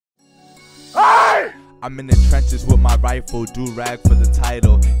I'm in the trenches with my rifle, Durag for the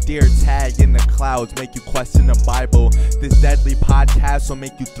title. Deertag in the clouds, make you question the Bible. This deadly podcast will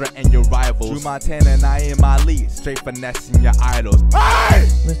make you threaten your rivals. Drew Montana and I am my lead, straight finessing your idols. Hey!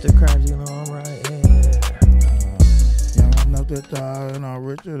 Mr. Krabs, you know I'm right here. Young enough to die and I'm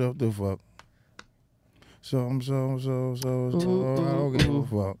rich enough to fuck. So I don't give a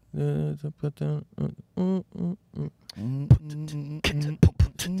fuck.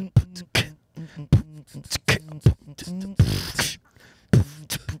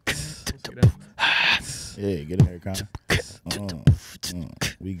 Yeah, get in there, Connor.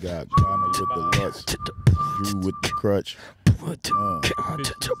 We got Connor with the Lutz, Drew with the crutch.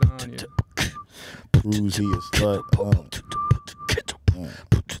 Cruise, he a slut.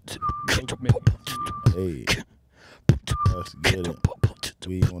 Hey, let's get it.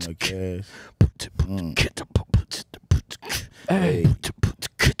 We on a cast. Hey.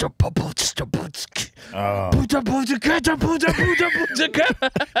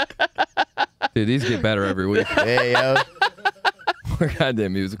 Dude, these get better every week. Hey, yo. We're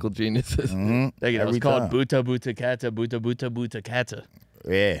goddamn musical geniuses. It was called Buta Buta Kata, Buta Buta Buta Kata.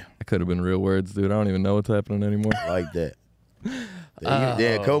 Yeah. That could have been real words, dude. I don't even know what's happening anymore. Like that.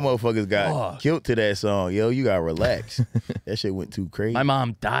 Yeah, co-motherfuckers got killed to that song. Yo, you gotta relax. That shit went too crazy. My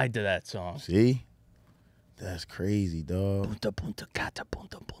mom died to that song. See? That's crazy, dog. Punta punta kata,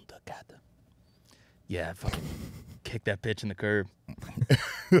 punta punta kata. Yeah, I fucking kicked that bitch in the curb.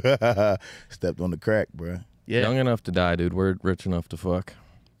 Stepped on the crack, bro. Yeah. Young enough to die, dude. We're rich enough to fuck.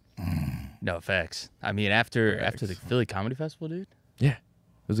 No, facts. I mean, after the Philly Comedy Festival, dude. Yeah.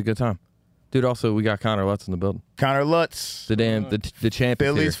 It was a good time. Dude, also, we got Connor Lutz in the building. Connor Lutz. The damn, the champ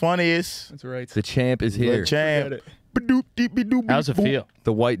Philly's is here. funniest. That's right. The champ is here. The champ. How's it feel?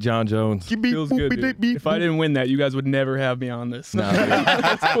 The white John Jones. Feels good, dude. If I didn't win that, you guys would never have me on this. Nah,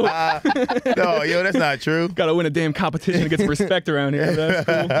 That's cool. No, yo, that's not true. Gotta win a damn competition to get some respect around here. That's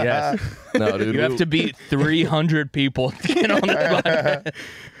cool. Yes. no, dude. You have to beat 300 people to get on the podcast.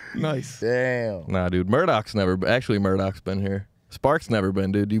 Nice. Damn. Nah, dude. Murdoch's been here. Sparks never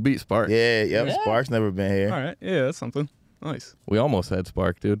been, dude. You beat Spark. Yeah, yep. Yeah. Spark's never been here. All right. Yeah, that's something. Nice. We almost had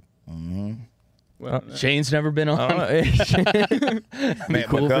Spark, dude. Well, Shane's never been on. Man,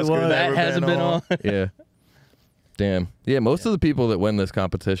 cool if it was. That hasn't been on. Yeah. Damn. Yeah, most of the people that win this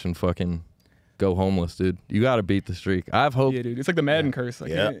competition fucking go homeless, dude. You got to beat the streak. I have hope. yeah, dude. It's like the Madden curse. Like,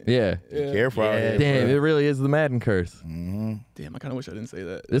 Yeah. Yeah. Be careful out here. Damn, it really is the Madden curse. Damn, I kind of wish I didn't say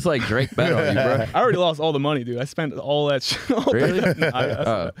that. It's like Drake bet on you, bro. I already lost all the money, dude. I spent all that shit. Really?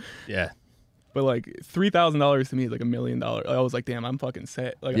 Yeah. But like $3,000 to me is like $1 million. I was like, damn, I'm fucking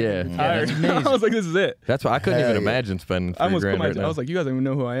set. Like, Yeah. I'm tired. that's amazing. I was like, this is it. That's why I couldn't Hell even yeah. imagine spending I almost $3 quit grand right now. I was like, you guys don't even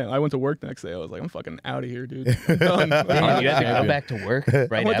know who I am. I went to work the next day. I was like, I'm fucking out of here, dude. I'm done. Damn, you had to go back to work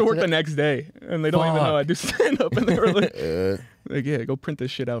right I went to work after the next day, and they don't even know I do stand up. And they were like, yeah, go print this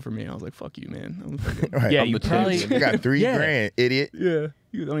shit out for me. I was like, fuck you, man. I'm fucking, Right. Yeah, I'm you the probably- champion. You got 3 grand, idiot. yeah,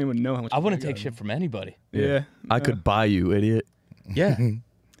 you don't even know how much. I wouldn't money take got. shit from anybody. Yeah, I could buy you, idiot. Yeah.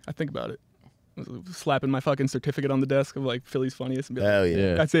 I think about it. I was slapping my fucking certificate on the desk of like Philly's funniest and be like, Hell yeah.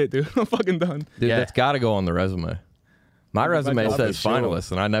 Yeah. that's it, dude. I'm fucking done. Dude, Yeah. that's got to go on the resume. My resume for says sure.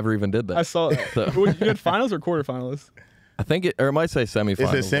 finalist, and I never even did that. I saw that. So- You had finals or quarterfinalists? I think it, or it might say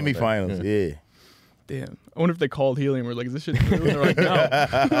semifinals. It's a semifinals, yeah. Damn. I wonder if they called Helium. We're like, is this shit true? And they're like,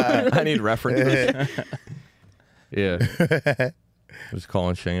 no. I need references. Yeah. Just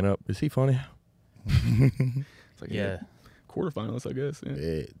calling Shane up. Is he funny? It's like, Yeah. quarterfinalists, I guess. Yeah.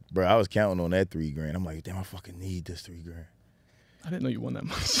 Yeah. Bro, I was counting on that 3 grand. I'm like, damn, I fucking need this 3 grand. I didn't know you won that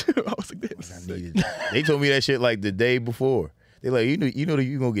much. I was like, damn. I sick. needed it. They told me that shit like the day before. They like, you know that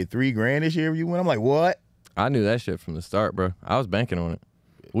you gonna get 3 grand this year if you win? I'm like, what? I knew that shit from the start, bro. I was banking on it.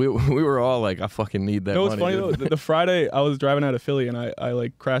 We were all like, I fucking need that You know what's money. funny dude. though? The Friday I was driving out of Philly and I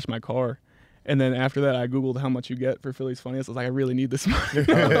like crashed my car. And then after that, I Googled how much you get for Philly's Funniest. I was like, I really need this money.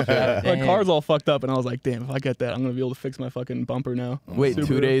 My car's all fucked up, and I was like, damn, if I get that, I'm going to be able to fix my fucking bumper now. Wait, Subaru.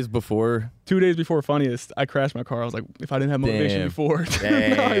 2 days before? 2 days before Funniest, I crashed my car. I was like, if I didn't have motivation Damn. before,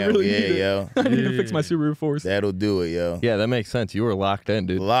 Damn, now I really need it. yo. I need to fix my Subaru Force. That'll do it, yo. Yeah, that makes sense. You were locked in,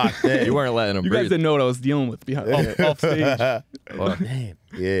 dude. Locked in. You weren't letting him You breathe. guys didn't know what I was dealing with behind off stage. Well, Damn.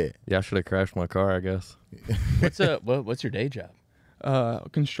 Yeah. yeah, I should have crashed my car, I guess. What's your day job?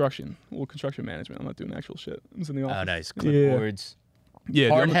 Construction. Well, construction management. I'm not doing actual shit. I'm just in the office. Oh, nice. Clipboards. Yeah,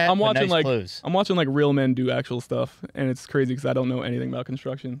 Hard dude, hat, I'm but watching nice like clothes. I'm watching like real men do actual stuff, and it's crazy because I don't know anything about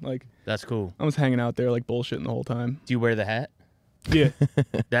construction. Like That's cool. I'm just hanging out there like bullshitting the whole time. Do you wear the hat? Yeah,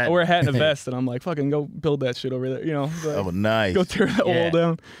 That I wear a hat and a vest, and I'm like, fucking go build that shit over there. You know, like, Oh, nice. go tear that Yeah. wall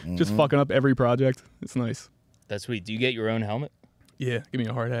down. Just fucking up every project. It's nice. That's sweet. Do you get your own helmet? Yeah, give me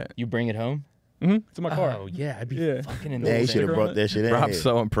a hard hat. You bring it home? It's in my car. Oh yeah, I'd be Yeah. fucking in Yeah, he the should have brought that shit in. Rob's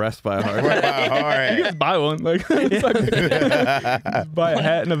so impressed by a hard Right hat. by a hard You hat. just buy one. Like, it's like just buy a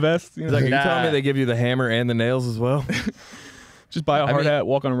hat and a vest. You know? He's like, are you Nah. telling me they give you the hammer and the nails as well? Just buy a hard mean- hat,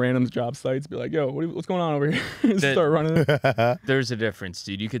 walk on random job sites, be like, yo, what's going on over here? Just That- start running it. There's a difference,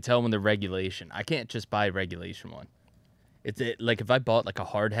 dude. You could tell when the regulation. I can't just buy a regulation one. Like if I bought like a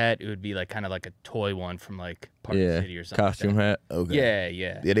hard hat, it would be like kind of like a toy one from like Park City or something. costume like hat. Okay. that.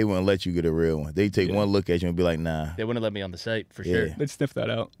 Yeah. Yeah, they wouldn't let you get a real one. They take one look at you and be like, nah. They wouldn't let me on the site for Yeah. sure. They'd sniff that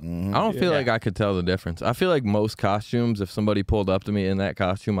out. I don't feel Yeah. like I could tell the difference. I feel like most costumes, if somebody pulled up to me in that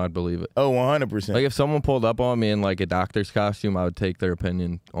costume, I'd believe it. Oh, 100%. Like if someone pulled up on me in like a doctor's costume, I would take their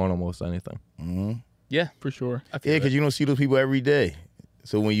opinion on almost anything. Yeah, For sure. I feel Yeah, that. because you don't see those people every day.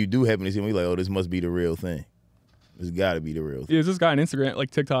 So when you do happen to see them, you're like, oh, this must be the real thing. It's got to be the real thing. Yeah, there's this guy on Instagram,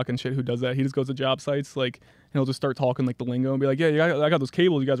 like TikTok and shit, who does that. He just goes to job sites, like, and he'll just start talking like the lingo and be like, yeah, I got those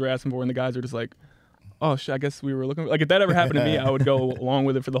cables you guys were asking for, and the guys are just like, oh shit, I guess we were looking. Like if that ever happened to me, I would go along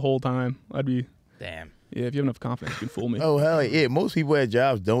with it for the whole time. I'd be, Damn. yeah, if you have enough confidence, you can fool me. Oh, hell yeah. Most people at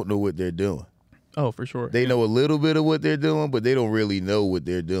jobs don't know what they're doing. Oh, for sure. They know a little bit of what they're doing, but they don't really know what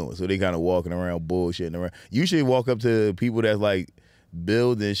they're doing. So they kind of walking around bullshitting around. You should walk up to people that's like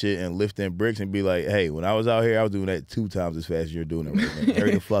building shit and lifting bricks and be like, hey, when I was out here, I was doing that 2 times as fast as you're doing it right now.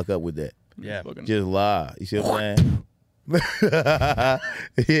 Hurry the fuck up with that. Yeah. Fucking- Just lie. You see what I'm saying?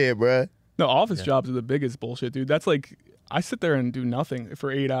 Yeah, bruh. No, office jobs are the biggest bullshit, dude. That's like, I sit there and do nothing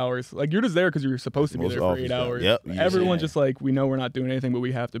for 8 hours. Like you're just there because you're supposed to be Most there for office 8 jobs. hours. Yep, you just- Everyone's yeah. just like, we know we're not doing anything, but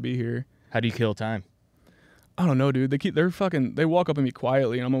we have to be here. How do you kill time? I don't know, dude. They walk up at me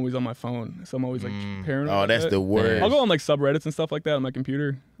quietly, and I'm always on my phone, so I'm always like paranoid. Oh, about that's that. the worst. I'll go on like subreddits and stuff like that on my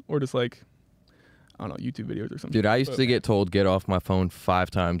computer, or just like, I don't know, YouTube videos or something. Dude, I used But- to get told get off my phone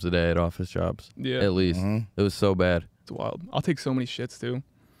 5 times a day at office jobs. Yeah. At least. It was so bad. It's wild. I'll take so many shits too.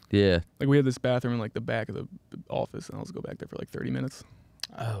 Yeah. Like we have this bathroom in like the back of the office, and I'll just go back there for like 30 minutes.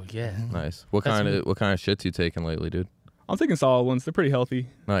 Oh yeah. Nice. What That's kind me. of shits you taking lately, dude? I'm taking solid ones. They're pretty healthy.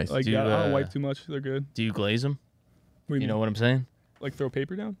 Nice. Like Do you, I don't uh, wipe too much. They're good. Do you glaze them? What do You mean? know what I'm saying? Like throw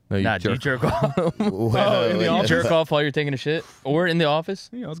paper down? No, Nah, do you jerk off? Well, Oh, in the You office? jerk off while you're taking a shit, or in the office?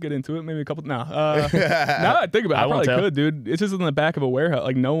 Yeah, let's get into it. Maybe a couple. Nah. Now that I think about it, I I won't probably tell. could, dude. It's just in the back of a warehouse.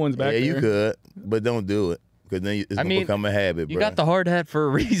 Like no one's back yeah, there. you could, but don't do it. Because then it's going to become a habit, bro. You got the hard hat for a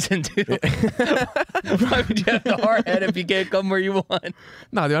reason, dude. Why would you have the hard hat if you can't come where you want?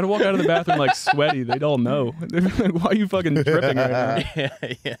 Nah, dude, I'd walk out of the bathroom like sweaty. They'd all know. They'd be like, why are you fucking dripping right now?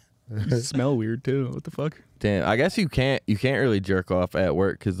 Yeah. You smell weird too. What the fuck? Damn, I guess you can't really jerk off at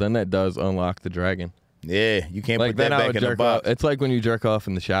work because then that does unlock the dragon. Yeah, you can't Like put that then I back would in the jerk off. box. It's like when you jerk off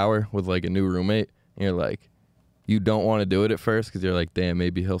in the shower with like a new roommate. And you're like, you don't want to do it at first because you're like, damn,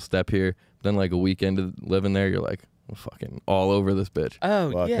 maybe he'll step here. Then like a weekend of living there, you're like, I'm fucking all over this bitch.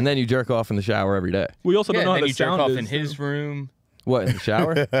 Oh, Fuck. yeah. And then you jerk off in the shower every day. We also Yeah, don't know how then the you jerk sound off is. in his too. room. What, in the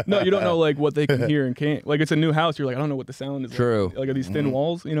shower? No, you don't know like what they can hear and can't. Like it's a new house. You're like, I don't know what the sound is. True. Like are these thin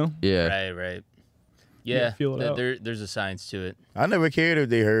walls? You know? Yeah. Right. Yeah, Yeah, feel it out. there's a science to it. I never cared if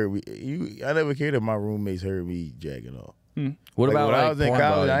they heard me. I never cared if my roommates heard me jacking off. What Like, about when like I was in porn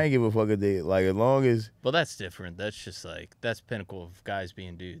college, volume? I ain't give a fuck if they, like, as long as, Well, that's different. That's just like that's pinnacle of guys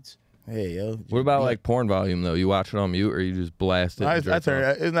being dudes. hey, yo. What about like porn volume though? You watch it on mute or you just blast it? I and jerk turn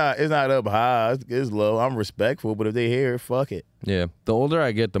off? it's not up high. It's low. I'm respectful, but if they hear it, fuck it. Yeah. The older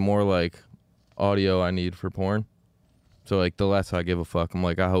I get, the more like audio I need for porn. So like the less I give a fuck. I'm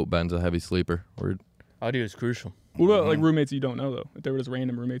like, I hope Ben's a heavy sleeper. Or Audio is crucial. What about like roommates you don't know though? If they were just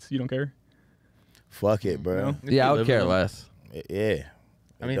random roommates, you don't care? Fuck it, bro. No? If yeah, you I would live care with them. less. Yeah.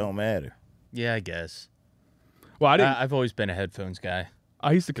 I mean- it don't matter. Yeah, I guess. Well, I didn't. I've always been a headphones guy.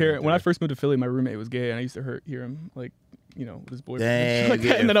 I used to care Through when I and first moved to Philly. My roommate was gay, and I used to hear him like, you know, with his boyfriend. Damn, like that.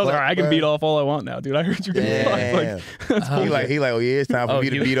 getting And then I was like, fucked, all right, I can bro. beat off all I want now, dude. I heard you getting Damn. fucked. Like, he like, oh yeah, it's time for Oh, me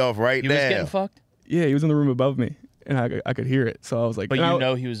to you- beat off right He was now. getting fucked, yeah, he was in the room above me, and I could hear it. So I was like, but and you I-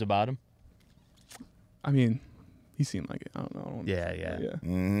 know he was a bottom. I mean, he seemed like it. I don't know. Yeah. Yeah.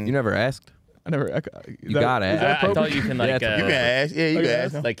 Mhm. You never asked? I never. You gotta is ask. that I appropriate? thought you can like Yeah, it's You can ask. Yeah, you Okay, can that's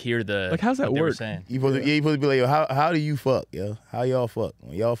ask him. like hear the Like, how's that what they were work? saying. You supposed to be like, yo, how do you fuck, yo? How y'all fuck?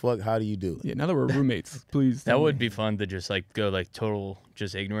 When y'all fuck, how do you do it? Yeah. Now that we're roommates, please. That tell would me. be fun to just like go like total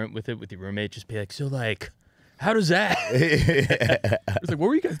just ignorant with it with your roommate. Just be like, so like, how does that? It's like, what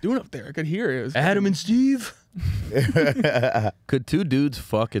were you guys doing up there? I could hear it. It was Adam and Steve. Could 2 dudes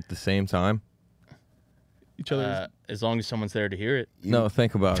fuck at the same time? each other's. As long as someone's there to hear it. No,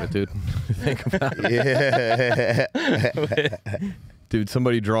 think about it, dude. Think about it. Yeah. Dude,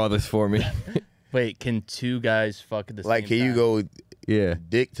 somebody draw this for me. Wait, can 2 guys fuck at the Like, same can time? you go Yeah.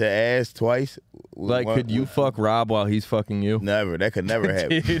 dick to ass twice. Like, could you fuck Rob while he's fucking you? Never. That could never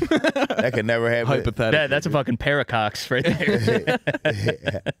happen. That could never happen. Hypothetically. That's a fucking paracox right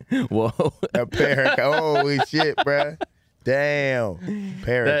there. Whoa. A paracox. Holy shit, bruh. Damn.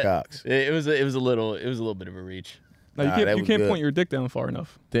 Paracox. It was a little bit of a reach. No, you Nah, can't, that you was can't good. point your dick down far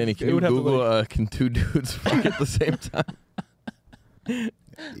enough. Danny, It can you would have to, Google can two dudes fuck at the same time?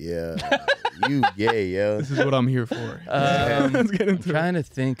 Yeah. You gay, yo. This is what I'm here for. Let's get I'm into it. trying to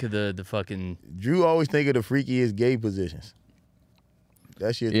think of the fucking. Drew always think of the freakiest gay positions.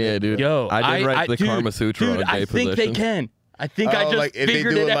 That shit. Yeah, dude. Yo, I did write the dude, Karma Sutra dude, on gay I think they positions. can. I think I Oh, just like if they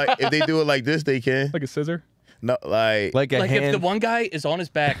figured do it it out. if they do it like this, they can. Like a scissor? No, like Like a Like hand. if the one guy is on his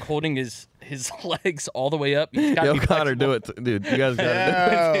back holding his legs all the way up, he's gotta Yo, be Connor, do flexible. it. Dude, you guys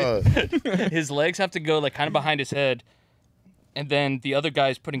got to do it. yeah. His legs have to go like kind of behind his head, and then the other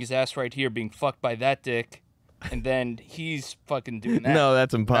guy's putting his ass right here, being fucked by that dick, and then he's fucking doing that. No,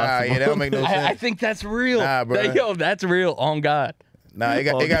 that's Nah, impossible. yeah, that don't make no sense. I think that's real. Nah, bro. Yo, that's real. On God. Nah, it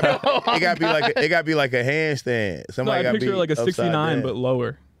got to be like a handstand. No, Somebody I got to be picture like a upside 69 down. but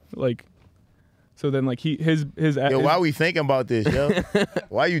lower. Like, so then like his Yo, why we thinking about this, yo?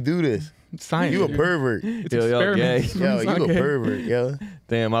 Why you do this? science. You a dude. pervert. It's Yo, experiments. Yo, It's you not a gay. pervert, yo.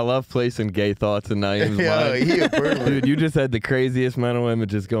 Damn, I love placing gay thoughts in Naeem's Yo, mind. he a pervert. Dude, you just had the craziest mental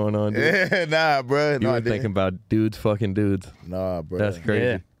images going on, dude. Nah, bro. You Nah, were thinking about dudes fucking dudes. Nah, bro. That's crazy.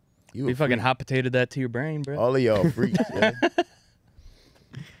 Yeah. You We a fucking freak. hot potatoed that to your brain, bro. All of y'all freaks, yo.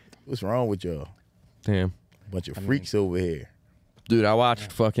 What's wrong with y'all? Damn. Bunch of freaks over here. Dude, I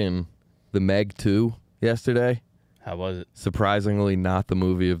watched fucking The Meg 2 yesterday. How was it? Surprisingly not the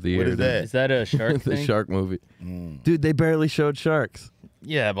movie of the What year. is that? Is that a shark the thing? shark movie. Mm. Dude, they barely showed sharks.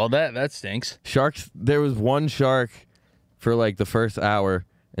 Yeah, well that stinks. Sharks, there was one shark for like the first hour,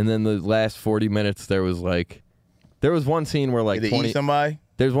 and then the last 40 minutes there was one scene where like Did they 20 eat somebody?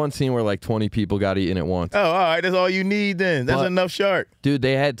 there's one scene where like 20 people got eaten at once. Oh, all right. That's all you need then. That's But- enough shark. Dude,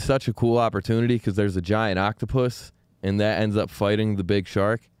 they had such a cool opportunity because there's a giant octopus, and that ends up fighting the big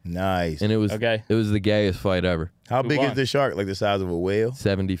shark, Nice. and it was Okay. the gayest fight ever. How Who big won? is the shark? Like the size of a whale?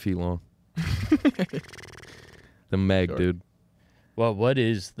 70 feet long. The Meg, Sure. dude. Well, what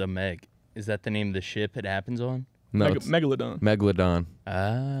is the Meg? Is that the name of the ship it happens on? No, it's Megalodon. Megalodon.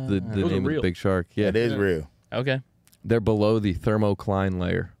 Ah. The Those are name of the real. big shark. Yeah, That is Yeah. real. Okay. they're below the thermocline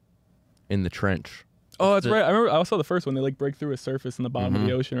layer in the trench. Oh, that's The- right. I remember I saw the first one. They like break through a surface in the bottom of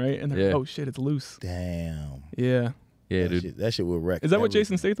the ocean, right? And they're Yeah. oh shit, it's loose. Damn. Yeah. Yeah, that dude. Shit, that shit would wreck. Is that what everything.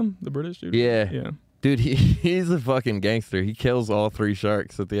 Jason Statham, the British dude? Yeah. Yeah. Dude, he's a fucking gangster. He kills all 3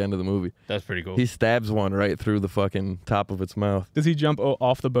 sharks at the end of the movie. That's pretty cool. He stabs one right through the fucking top of its mouth. Does he jump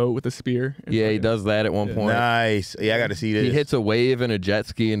off the boat with a spear? and Yeah, he fucking- does that at one Yeah. point. Nice. Yeah, I got to see this. He hits a wave in a jet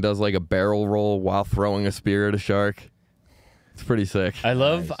ski and does like a barrel roll while throwing a spear at a shark. It's pretty sick. I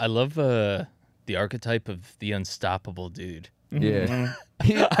love the archetype of the unstoppable dude. Yeah.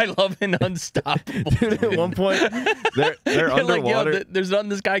 I love an unstoppable Dude, at one point, they're You're like, yo, underwater. there's nothing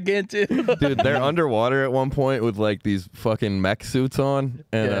this guy can't do. Dude, they're underwater at one point with like these fucking mech suits on,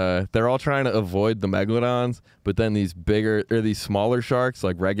 and they're all trying to avoid the megalodons. But then these smaller sharks,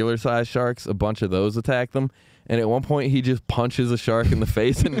 like regular sized sharks, a bunch of those attack them. And at one point, he just punches a shark in the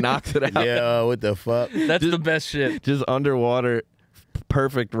face and knocks it out. Yeah, what the fuck? That's the best shit. Just underwater,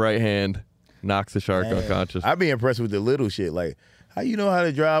 perfect right hand, knocks the shark unconscious. I'd be impressed with the little shit. Like, how you know how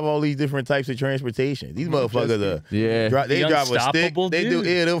to drive all these different types of transportation? These motherfuckers are Yeah. they The drive a stick. unstoppable They do. dude.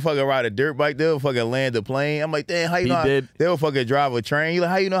 Yeah, they'll fucking ride a dirt bike. They'll fucking land a plane. I'm like, damn, how you He know? did. They'll fucking drive a train. You like,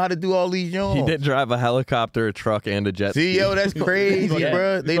 how you know how to do all these young? He did drive a helicopter, a truck, and a jet See, ski. yo, that's crazy, Yeah.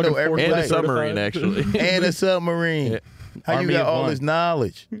 bro. They know fucking every and a type. submarine, actually. And a submarine. Yeah. How Army you got of all one. this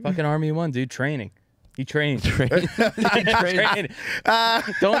knowledge? Fucking Army 1, dude. Training. He trained. Train. Trained.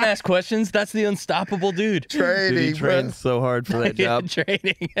 Don't ask questions. That's the unstoppable dude. Dude, he Training, bro. trained so hard for that Yeah, job.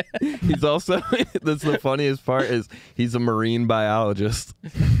 training. He's also, that's the funniest part, is he's a marine biologist.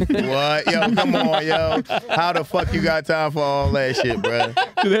 What? Yo, come on, yo. How the fuck you got time for all that shit, bro?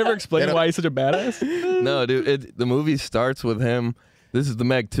 Do they ever explain why he's such a badass? No, dude, the movie starts with him. This is the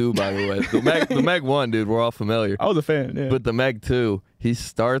Meg 2, by the way. The Meg 1, dude, we're all familiar. I was a fan. Yeah. But the Meg 2, he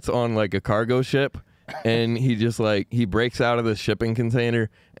starts on like a cargo ship, and he just like, he breaks out of the shipping container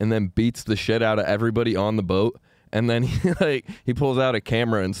and then beats the shit out of everybody on the boat. And then he pulls out a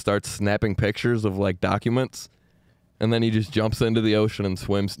camera and starts snapping pictures of like documents. And then he just jumps into the ocean and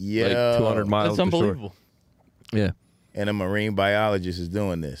swims Yeah. like 200 miles That's to shore. unbelievable. Yeah. And a marine biologist is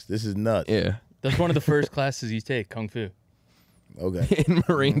doing this. This is nuts. Yeah. That's one of the first classes you take, Kung Fu. Okay. In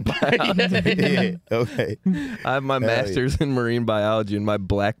marine biology. Yeah. Okay. I have my yeah. master's in marine biology and my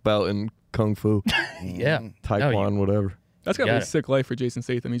black belt in kung fu, Yeah. taekwondo, whatever. That's gotta be Got a it. sick life for Jason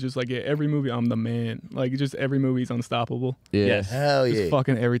Statham. He's just like, yeah, every movie I'm the man. Like just every movie he's unstoppable. Yeah. Yes. Hell Just yeah.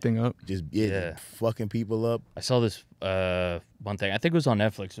 fucking everything up. Just Yeah. fucking people up. I saw this one thing. I think it was on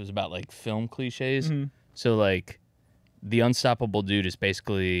Netflix. It was about like film cliches. Mhm. So like the unstoppable dude is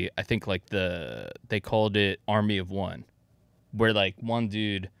basically, I think like they called it Army of One, where like one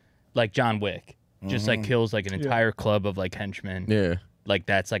dude, like John Wick, just like kills like an entire club of like henchmen. Yeah. Like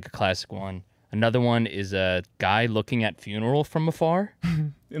that's like a classic one. Another one is a guy looking at funeral from afar.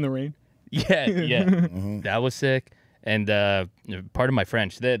 In the rain. Yeah, yeah. That was sick. And part of my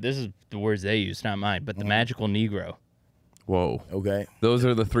French, this is the words they use, not mine, but the magical Negro. Whoa. Okay. Those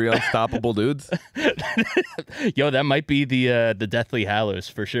are the 3 unstoppable dudes. Yo, that might be the Deathly Hallows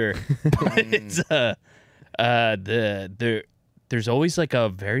for sure. But it's there's always like a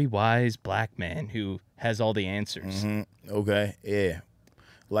very wise black man who has all the answers. Okay. Yeah.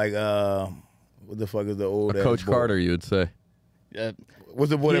 Like what the fuck is the old ass Coach boy? Carter, you would say. What's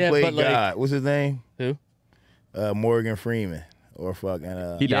the boy Yeah, that played but, like- God? What's his name? Who? Morgan Freeman or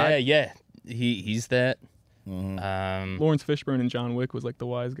fucking He died? Yeah. He's that. Lawrence Fishburne in John Wick was like the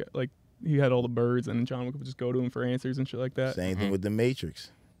wise guy. Like he had all the birds, and John Wick would just go to him for answers and shit like that. same thing with the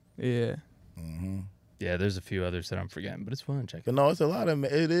Matrix. Yeah. Yeah, there's a few others that I'm forgetting, but it's fun. Check it. But no, it's a lot of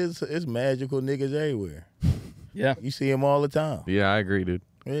it's magical niggas everywhere. Yeah. You see them all the time. Yeah, I agree, dude.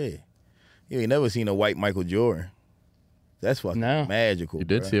 Yeah. You ain't never seen a white Michael Jordan. That's fucking No. magical. You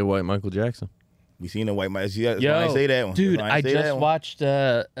did bruh. see a white Michael Jackson. We seen a white Michael. I Yo, ain't say that one. dude, ain't I say that just one. watched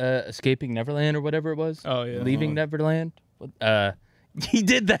Escaping Neverland or whatever it was. Oh yeah. Leaving Neverland. He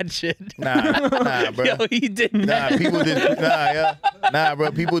did that shit. Nah, bro. Yo, he did Nah, that. people just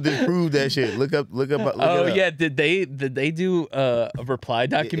bro. People disprove that shit. Look up. Oh it up. yeah, did they do a reply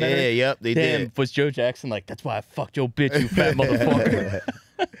documentary? Yeah, yep, they Damn, did. was Joe Jackson like, that's why I fucked your bitch, you fat motherfucker?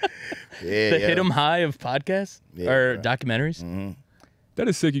 Yeah, The yeah. hit 'em high of podcasts Yeah, or bro. documentaries. That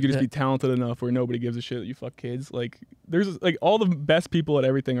is sick. You could just Yeah. be talented enough where nobody gives a shit that you fuck kids. Like there's like all the best people at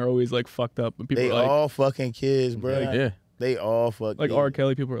everything are always like fucked up, and people They are like all fucking kids, bro. Yeah. They all fuck like kids. R.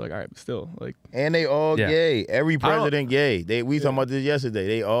 Kelly. People are like, all right, but still like And they all Yeah. gay. Every president gay. We talking about this yesterday.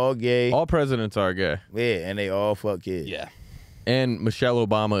 They all gay. All presidents are gay. Yeah, and they all fuck kids. Yeah. And Michelle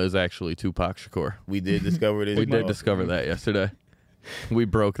Obama is actually Tupac Shakur. We did discover this. We did motherfucker. discover that yesterday. We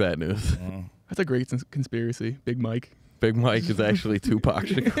broke that news. that's a great conspiracy. Big Mike. Big Mike is actually Tupac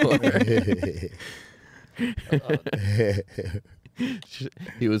Shakur.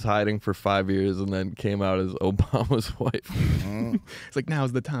 He was hiding for 5 years and then came out as Obama's wife. It's like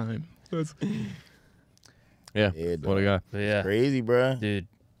now's the time. That's, Yeah. Yeah, What a guy. But yeah, Crazy, bro. dude.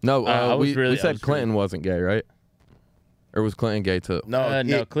 No, I was we really- I said was Clinton wasn't gay, right? Or was Clinton gay too? No,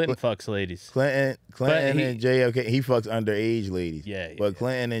 No, Clinton fucks ladies. Clinton But he- and JFK. He fucks underage ladies. Yeah, yeah, But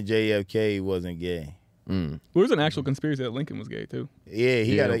Clinton and JFK wasn't gay. There was an actual conspiracy that Lincoln was gay too. Yeah,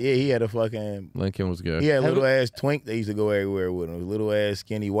 he had a fucking. Lincoln was gay. He had a little ass twink that used to go everywhere with him. A little ass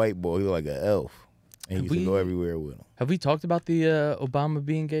skinny white boy. He was like an elf, and he used to go everywhere with him. Have we talked about the Obama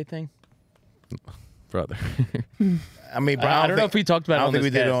being gay thing? Brother. I mean, bro, I don't know if we talked about I it don't on think we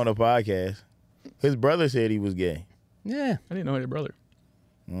this did it cast. on the podcast. His brother said he was gay. Yeah. I didn't know your brother.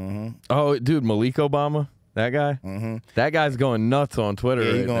 Oh, dude, Malik Obama? That guy? That guy's going nuts on Twitter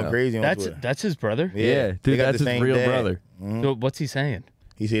Yeah, he's right going now. crazy on That's Twitter. that's his brother. Yeah, they dude, got that's the his same real dad. brother. So what's he saying?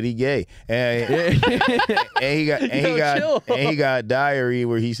 He said he gay, and he got diary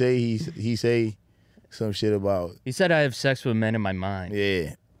where he say some shit about He said, "I have sex with men in my mind."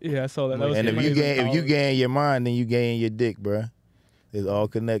 yeah. Yeah, I saw that. That was And if when you he was in college. gay in your mind, then you gay in your dick, bruh. It's all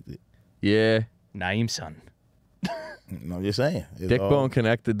connected. Yeah. Naeem son. No, I'm just saying. It's Dick all bone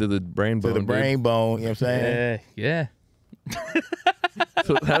connected to the brain to bone. the dude. brain bone. You know what I'm saying? Yeah.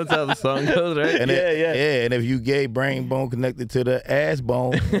 So that's how the song goes, right? And yeah. And if you gay, brain bone connected to the ass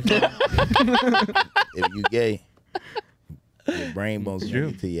bone. If you gay, your brain bone It's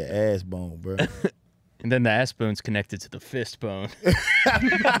connected true. to your ass bone, bro. And then the ass bone's connected to the fist bone.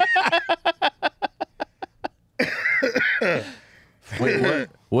 Wait,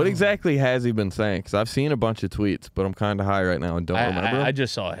 what exactly has he been saying? Because I've seen a bunch of tweets, but I'm kind of high right now and don't remember. I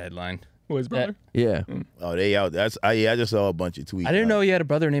just saw a headline. Who, his brother. Yeah. Oh, they out. I just saw a bunch of tweets. I didn't know he had a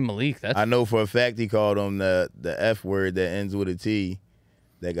brother named Malik. That's I know for a fact he called him the F word that ends with a T.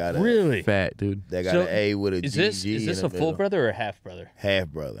 That got a really. Fat, dude. That got So, an A with a Is GG this in a the full middle. brother or a half brother? Half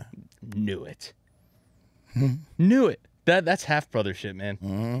brother. Knew it. Knew it. That's half brother shit,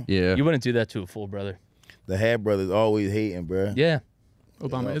 man. Yeah. You wouldn't do that to a full brother. The half brother's always hating, bruh. Yeah.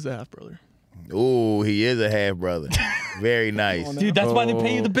 Obama is a half brother. Ooh, he is a half brother. Very nice. Dude, that's why they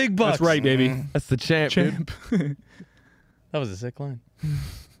pay you the big bucks. That's right, baby. That's the champ, dude. Champ. That was a sick line.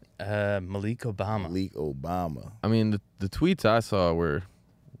 Malik Obama. Malik Obama. I mean, the tweets I saw were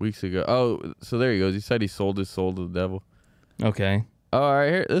weeks ago. Oh, so there he goes. He said he sold his soul to the devil. Okay. Oh, all right,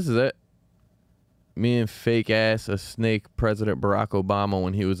 here. This is it. Me and fake ass a snake President Barack Obama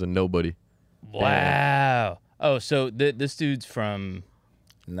when he was a nobody. Wow. Oh, so this dude's from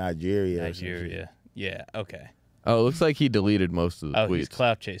Nigeria. Nigeria. Yeah. Okay. Oh, it looks like he deleted most of the tweets. He's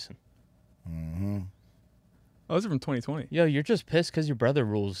clout chasing. Mm-hmm. Oh, those are from 2020. Yo, you're just pissed because your brother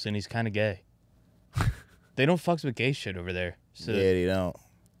rules and he's kind of gay. They don't fucks with gay shit over there. So. Yeah, they don't.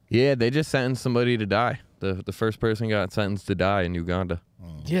 Yeah, they just sentenced somebody to die. The first person got sentenced to die in Uganda.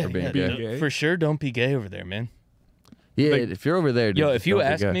 Yeah, For being yeah, gay. for sure. Don't be gay over there, man. Yeah, Like- if you're over there, dude, Yo, just if you don't be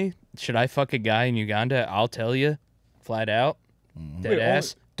ask gay. me, should I fuck a guy in Uganda? I'll tell you, flat out, dead Wait,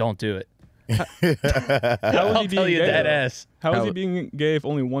 ass, don't do it. How was I'll he tell being you, gay? dead though? ass. How is How- he being gay if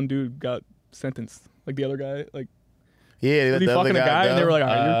only one dude got sentenced? Like the other guy, like Yeah, they let was he the other fucking a guy go. and they were like, "All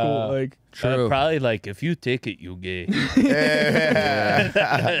right, you're cool." Like, True. Probably like if you take it, you gay.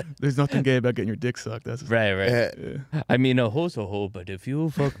 Yeah. there's nothing gay about getting your dick sucked. That's right. Yeah. I mean, a hoe's a hoe, but if you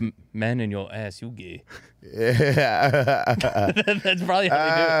fuck man in your ass, you gay. Yeah. That's probably how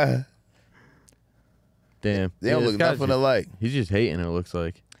they do it. Damn. They don't Yeah, look this guy's nothing just- alike. He's just hating, it looks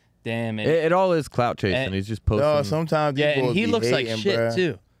like. Damn it. It all is clout chasing. And- He's just posting. No, sometimes these Yeah, and boys he be looks like hating, shit bruh.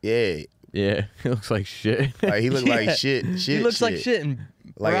 too. Yeah, Yeah, he looks like shit. like he look Yeah. like shit. Shit. He looks like shit, and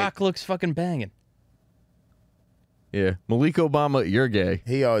Like- Barack looks fucking banging. Yeah. Malik Obama, you're gay.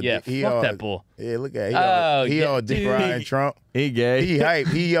 He all Yeah, he fuck all, that bull. Yeah, look at Oh, he yeah, all dick dude. riding Trump. He gay. He hype.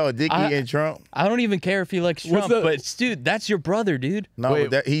 He all dicky and Trump. I don't even care if he likes What's Trump, the- but dude, that's your brother, dude. No, Wait.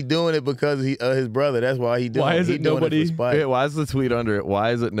 but that, he doing it because his brother. That's why he doing Why it. is He it doing nobody- It for spite. Wait, why is the tweet under it?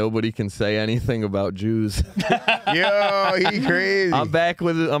 Why is it nobody can say anything about Jews? Yo, he crazy. I'm back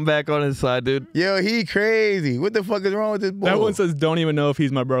on his side, dude. Yo, he crazy. What the fuck is wrong with this boy? That one says, "Don't even know if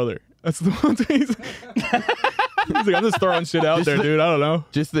he's my brother." That's the one thing he's like, "I'm just throwing shit out there, dude. I don't know."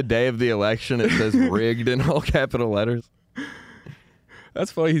 Just the day of the election, it says rigged in all capital letters. That's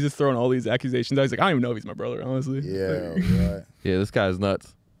funny. He's just throwing all these accusations out. He's like, "I don't even know if he's my brother." Honestly. Yeah, Like, right. Yeah, this guy's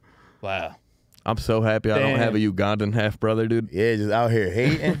nuts. Wow. I'm so happy I don't Damn. have a Ugandan half brother, dude. Yeah, just out here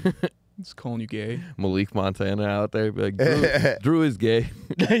hating. just calling you gay. Malik Montana out there. Be like, Drew is gay.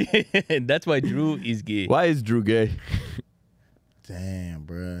 That's why Drew is gay. Why is Drew gay? Damn,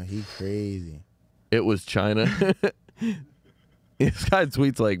 bro, he crazy. It was China. This guy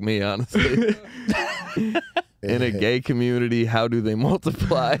tweets like me, honestly. In a gay community, how do they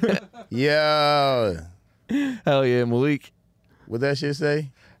multiply? Yo, Hell yeah, Malik. what that shit say?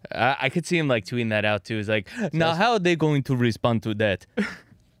 I could see him like tweeting that out too. It's like, now how are they going to respond to that?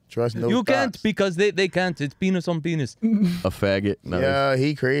 Trust no. You can't thoughts. because they can't. It's penis on penis. A faggot. No. Yeah,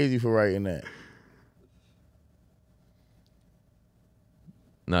 he crazy for writing that.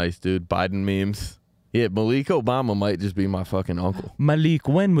 Nice, dude. Biden memes. Yeah, Malik Obama might just be my fucking uncle. Malik,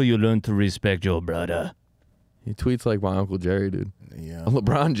 when will you learn to respect your brother? He tweets like my Uncle Jerry, dude. Yeah.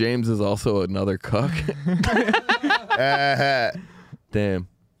 LeBron James is also another cuck. Damn.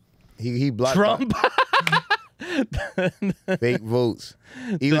 He blocked Trump. fake votes.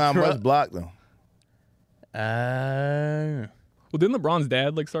 Elon Musk blocked them. Well, didn't LeBron's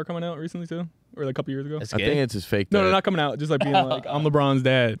dad like start coming out recently too, or like a couple years ago? That's I gay. think it's his fake No, dad. not coming out. Just like being like, "I'm LeBron's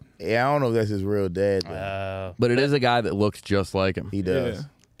dad." Yeah, I don't know if that's his real dad. Though. But it is a guy that looks just like him. He does. Yeah.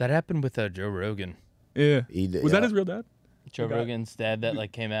 That happened with Joe Rogan. Yeah. He did. Was that his real dad? Joe Okay. Rogan's dad that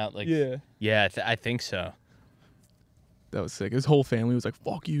like came out like Yeah. yeah, I think so. That was sick. His whole family was like,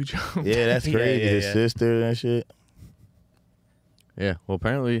 "Fuck you, Joe." Yeah, that's Yeah, crazy. yeah, His yeah. sister and shit. Yeah, well,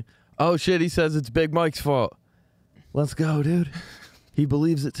 apparently. Oh, shit, he says it's Big Mike's fault. Let's go, dude. He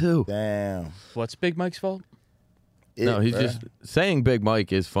believes it too. Damn. What's Big Mike's fault? No, he's bruh. just saying Big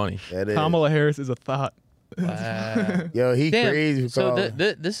Mike is funny. That is. Kamala Harris is a thought. Yo, he Damn. crazy for So calling.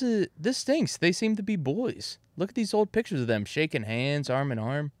 this stinks. They seem to be boys. Look at these old pictures of them shaking hands, arm in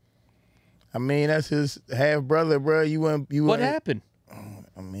arm. I mean, that's his half brother, bro. You What wouldn't- happened?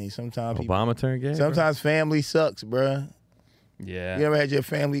 I mean, sometimes people, Obama turned gay. bro. sometimes family sucks, bro. Yeah. You ever had your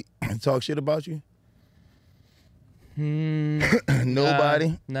family talk shit about you? Hmm.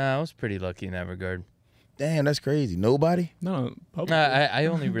 Nobody. Nah, I was pretty lucky in that regard. Damn, that's crazy. Nobody. No, public. Nah, I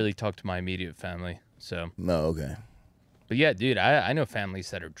only really talk to my immediate family. So, No. Okay. but yeah, dude, I know families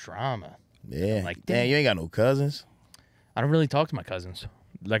that are drama. Yeah. Like, damn, damn. you ain't got no cousins. I don't really talk to my cousins.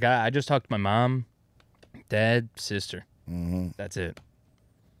 Like I just talk to my mom, dad, sister. Mm-hmm. That's it.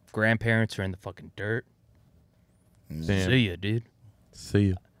 Grandparents are in the fucking dirt. Damn. See ya, dude. See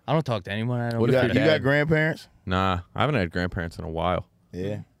you. I don't talk to anyone. I don't. What You if got, your you got dad- grandparents? Nah, I haven't had grandparents in a while.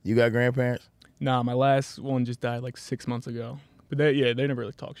 Yeah. You got grandparents? Nah, my last one just died like 6 months ago. But they never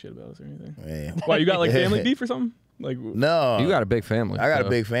really talk shit about us or anything. Man. Why, you got like family beef or something? Like, No. You got a big family. I got so a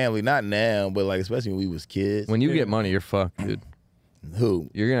big family. Not now, but like especially when we was kids. When you get money, you're fucked, dude. Who?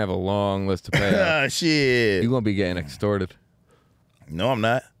 You're gonna have a long list to pay out. Shit. You're gonna be getting extorted. No, I'm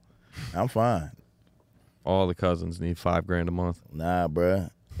not. I'm fine. All the cousins need $5,000 a month. Nah, bruh.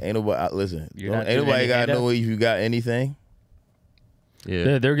 Ain't nobody. Listen. You're not Ain't doing nobody any got to handout? know if you got anything.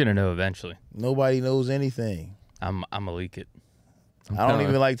 Yeah. They're gonna know eventually. Nobody knows anything. I'm gonna leak it. I don't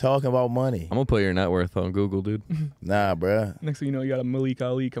even like talking about money. I'm gonna put your net worth on Google, dude. Nah, bruh. next thing you know, you got a Malik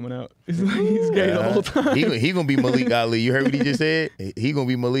Ali coming out. He's gay the whole time. He gonna be Malik Ali. You heard what he just said? He gonna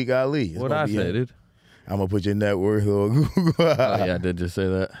be Malik Ali. It's What gonna I be say, him. dude? I'm gonna put your net worth on Google. Oh yeah, I did just say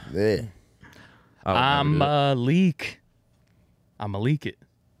that. Yeah. I would I'm never do leak. I'm gonna leak it.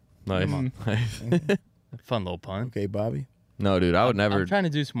 that. Nice. Nice. Fun little pun. Okay, Bobby. No, dude, I would never. I'm trying to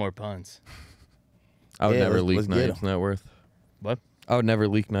do some more puns. I would Yeah, never let's leak get Naeem's 'em. net worth. What? I would never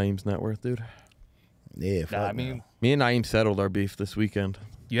leak Naeem's net worth, dude. Yeah. Fuck Nah, I no. mean, Me and Naeem settled our beef this weekend.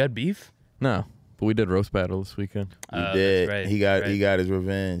 you had beef. No, but we did roast battle this weekend. He That's did. right, He got right. he got his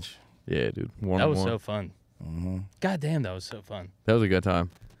revenge. Yeah, dude. That 1-on-1. was so fun. Mm-hmm. God damn, that was so fun. That was a good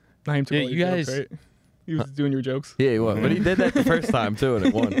time. Naeem took Yeah, all you your jokes, guys- right? He was doing your jokes. Yeah, he was. But he did that the first time too, and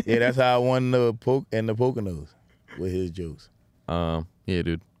it won. Yeah, that's how I won the Poconos with his jokes. Yeah,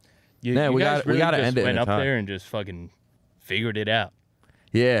 dude. You, Yeah, you we guys gotta- we really gotta just end it in went a up tie. there and just fucking figured it out.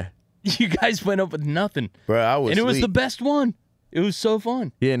 Yeah, You guys went up with nothing, Bro, I was and it was the asleep. best one. It was so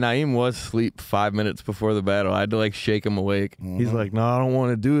fun. yeah. Naeem was asleep 5 minutes before the battle. I had to like shake him awake. He's like, "No, I don't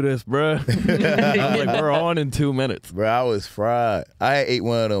want to do this, bro." I was like, "We're on in 2 minutes." Bro, I was fried. I ate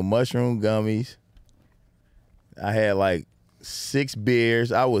one of them mushroom gummies. I had like 6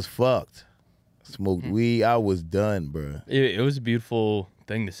 beers. I was fucked. Smoked weed. I was done, bro. It was a beautiful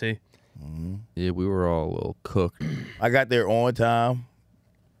thing to see. Yeah, we were all a little cooked. I got there on time.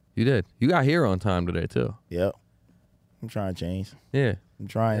 You did. You got here on time today too. Yep. I'm trying to change. Yeah. I'm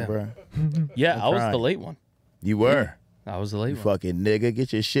trying, Yeah. bro. Yeah, I was trying. the late one. You were. I was the You late one. fucking nigga.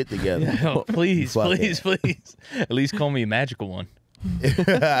 Get your shit together. Oh, please, Fuck please, please. At least call me a magical one.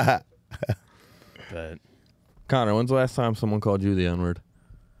 But Connor, when's the last time someone called you the N-word?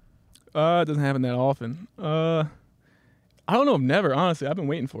 It doesn't happen that often. I don't know if never, honestly. I've been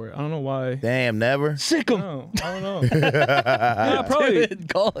waiting for it. I don't know why. Damn, never. sick 'em. No, I don't know. Yeah, probably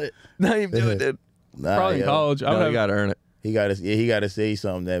Call it. Naeem, do it, dude. Nah, probably in yo. college. I No, would you have, gotta earn it. He gotta say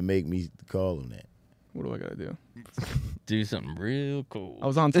something that make me call him that. what do I gotta do? Do something real cool. I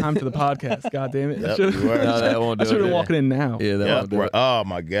was on time to the podcast. God damn it! Yep, you were. No, that won't I do should it. have walking in now. Yeah, that Yeah, won't do bro. it. Oh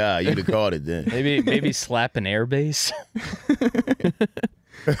my God, you'd have called it then. Maybe slap an airbase.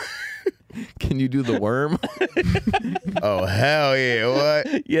 Can you do the worm? Oh hell yeah!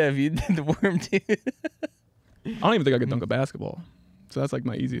 What? Yeah, if you did the worm too. I don't even think I could dunk a basketball. So that's like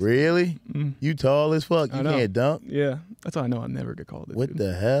my easiest. Really? Mm. You tall as fuck. I You know. can't dunk. Yeah, that's how I know I'll never get called it. What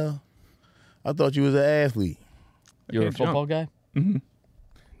the hell? I thought you was an athlete. You're a can't football guy? Mm-hmm.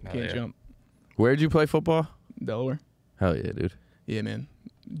 Oh, Can't yeah. jump. Where'd you play football? Delaware. Hell yeah, dude. Yeah, man.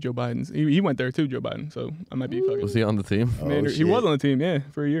 Joe Biden's. He went there too, Joe Biden. So I might be fucking Was he on the team? Oh, commander. He shit. was on the team, yeah,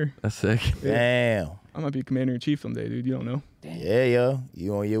 for a year. That's sick. Damn. I might be commander in chief someday, dude. You don't know. Yeah, yo.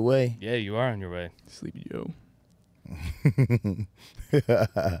 You on your way. Yeah, you are on your way. Sleepy Joe.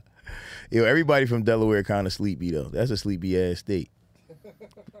 Yo, everybody from Delaware kind of sleepy though. That's a sleepy ass state.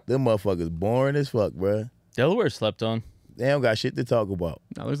 Them motherfuckers boring as fuck, bruh. Delaware slept on. They don't got shit to talk about.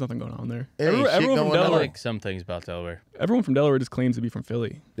 No, there's nothing going on there. There ain't shit Everyone from going I on. Delaware. like some things about Delaware. Everyone from Delaware just claims to be from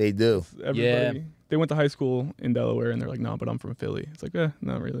Philly. They do. Everybody. They went to high school in Delaware and they're like, no, but I'm from Philly. It's like,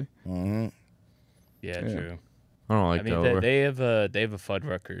 not really. Mm-hmm. Yeah, Yeah. true. I don't like I mean, Delaware. they have a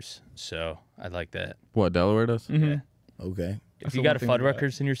Fuddruckers, so I like that. What, Delaware does? Mm-hmm. Yeah. Okay. If That's you the got a one thing about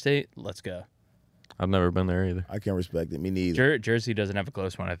Fuddruckers in your state, let's go. I've never been there either. I can respect it. Me neither. Jersey doesn't have a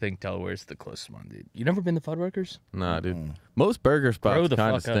close one. I think Delaware's the closest one, dude. You never been to Fuddruckers? Nah, dude. Mm. Most burger Grow spots the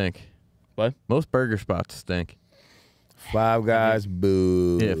kind of fuck up. stink. What? Most burger spots stink. Five Guys,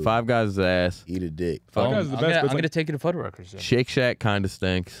 boo. Yeah, Five Guys is ass. Eat a dick. Five Guys is the I'm best, gonna, but I'm it's gonna like- take you to Fuddruckers. Then. Shake Shack kind of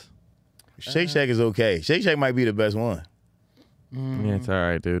stinks. Shake Shack is okay. Shake Shack might be the best one. Yeah, it's all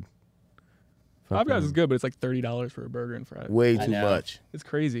right, dude. Five Guys Fucking- is good, but it's like $30 for a burger and fries. Way I too know. much. It's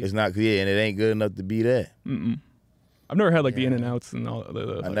crazy. It's not and it ain't good enough to be that. Mm-mm. I've never had like the Yeah. In-N-Outs and all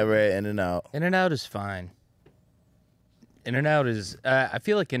the I never had In-N-Out. In-N-Out is fine. In-N-Out is. I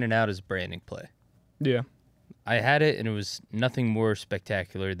feel like In-N-Out is a branding play. Yeah. I had it, and it was nothing more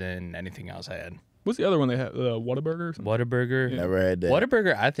spectacular than anything else I had. What's the other one they had? Whataburger or something? Whataburger. Never had that.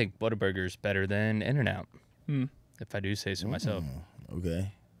 Whataburger. I think Whataburger is better than In-N-Out. Hmm. If I do say so myself.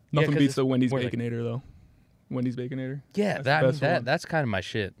 Okay. Nothing 'cause beats it's the Wendy's more like- Baconator though. Wendy's Baconator. Yeah, That's the best one. that's kind of my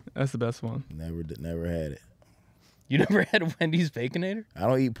shit. That's the best one. Never had it. You never had a Wendy's Baconator? I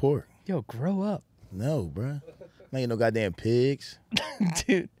don't eat pork. Yo, grow up. No, bruh. I ain't no goddamn pigs.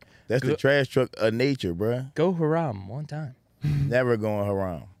 Dude, That's the trash truck of nature, bruh. go haram one time. Never going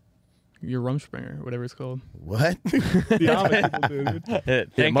haram. Your Rumspringer, whatever it's called. What? The Amish people do,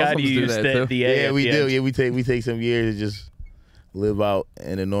 dude. Thank God Muslims you do used that, the too. A Yeah, at we the do. end. Yeah, we take some years to just live out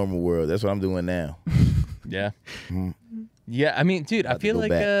in the normal world. That's what I'm doing now. Yeah. Mhm. Yeah, I mean, dude, I About to feel go like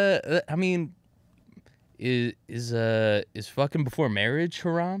back. I mean is fucking before marriage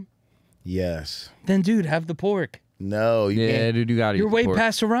haram? Yes. Then dude, have the pork. No, you Yeah, can't. dude, you got to. You're way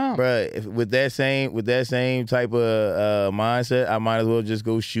past haram. Bruh, with that same type of mindset, I might as well just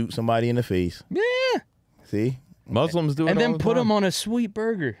go shoot somebody in the face. Yeah. See? Muslims do it And all then the put time. them on a sweet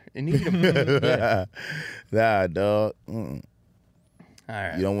burger and eat them. Nah, dog. Mm. All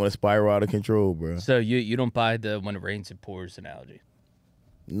right. You don't want to spiral out of control, bro. So you don't buy the when it rains it pours analogy.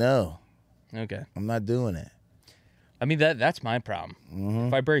 No, Okay. I'm not doing that. I mean that's my problem. Mhm.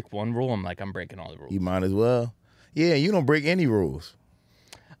 If I break one rule, I'm like I'm breaking all the rules. You might as well. Yeah, you don't break any rules.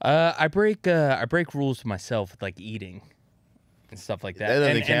 I break rules to myself with like eating and stuff like that. That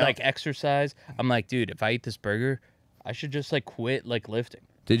doesn't and count. like exercise. I'm like, dude, if I eat this burger, I should just like quit like lifting.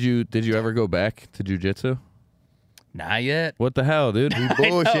 Did you ever go back to jujitsu? Not yet. What the hell, dude? He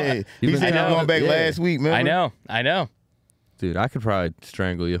bullshit. He You've been said he telling going back us- yeah. last week, man. I know. Dude, I could probably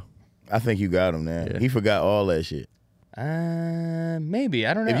strangle you. I think you got him now. Yeah. He forgot all that shit. Maybe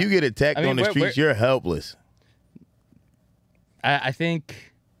I don't know. If you get attacked I mean, on the where- streets, you're helpless. I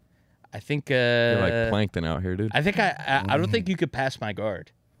think. You're like plankton out here, dude. I think I don't think you could pass my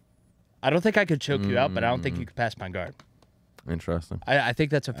guard. I don't think I could choke you out, but I don't think you could pass my guard. Interesting. I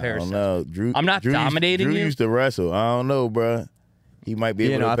think that's a I fair don't assessment. know. Drew, I'm not Drew used- dominating Drew you. used to wrestle. I don't know, bro. He might be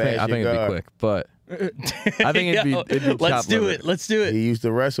You able know, to I pass think your it'd guard. be quick, but I think it'd Yo, be let's chop do liver. it. Let's do it. He used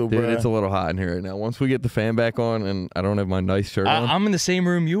to wrestle, Dude, bro. it's a little hot in here right now. Once we get the fan back on and I don't have my nice shirt on. I'm in the same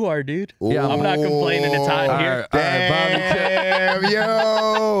room you are, dude. Yeah, I'm not complaining. It's hot All here. right, Bobby, Damn,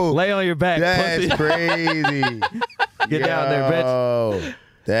 yo. lay on your back, That's pussy. crazy. Get down there, bitch. Yo,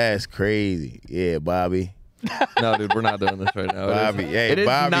 that's crazy. Yeah, Bobby. No, dude, we're not doing this right now. Bobby, hey, it is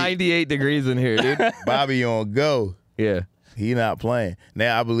Bobby. 98 degrees in here, dude. Bobby on go. Yeah. He not playing.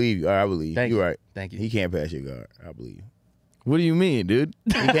 Now I believe you. All right, I believe Thank you. you. Right. Thank you. He can't pass your guard. I believe you. What do you mean, dude?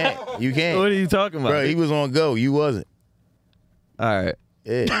 You can't. You can't. What are you talking about? Bro, he was on go. You wasn't. All right.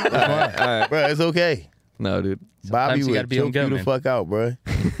 Yeah. That's fine. All right. Bro, it's okay. No, dude. Bobby you gotta would be on choke go, you the man. fuck out, bro.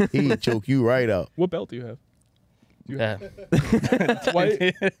 He'd choke you right out. What belt do you have? Yeah.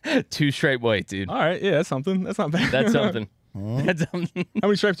 White? 2 straight white, dude. All right, yeah, that's something. That's not bad. That's something. That's something. How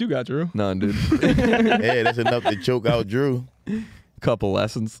many stripes you got, Drew? None, dude. Yeah, that's enough to choke out Drew. Couple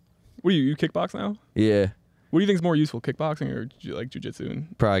lessons. What do you kickbox now? Yeah. What do you think is more useful, kickboxing or like jujitsu?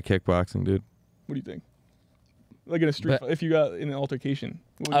 And Probably kickboxing, dude. what do you think? Like in a street, But- fight, if you got in an altercation.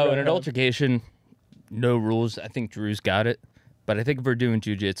 what would you Oh, rather in an have? altercation, no rules. I think Drew's got it. But I think if we're doing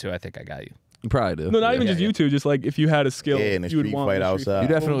jujitsu, I think I got you. You probably do. No, not even Yeah, just yeah. you two. Just like if you had a skill, Yeah, in a you would street want fight in a outside. You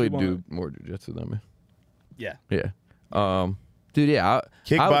fight. definitely What would you do want? more jujitsu than me. Yeah. Yeah. Dude, yeah.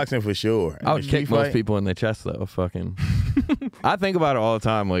 Kickboxing for sure. I would In a street kick most fight, people in the chest though. Fucking. I think about it all the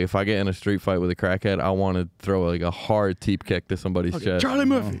time. Like if I get in a street fight with a crackhead, I want to throw like a hard teep kick to somebody's chest. Charlie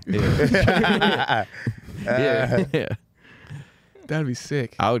Murphy. Yeah. yeah. That'd be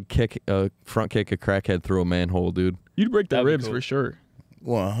sick. I would front kick a crackhead through a manhole, dude. You'd break their That'd be ribs cool. for sure.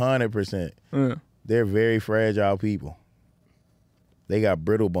 100%. Yeah. They're very fragile people. They got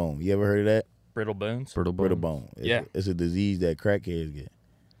brittle bone. You ever heard of that? Brittle bones. Brittle Brittle bone. bone. It's, Yeah. It's a disease that crackheads get.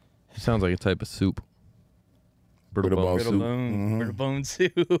 Sounds like a type of soup. Brittle Brittle bone. bone. Brittle soup. bone. Mhm. Brittle bone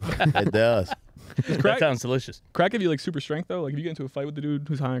soup. It does. that Crack, sounds delicious. crack give you like super strength though. Like if you get into a fight with the dude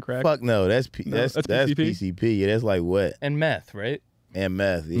who's high on crack. Fuck no. That's No, that's that's PCP. Yeah, that's like what? And meth, right? And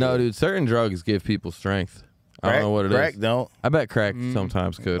meth. Yeah. No, dude. Certain drugs give people strength. I Crack, don't know what it is. crack don't. I bet crack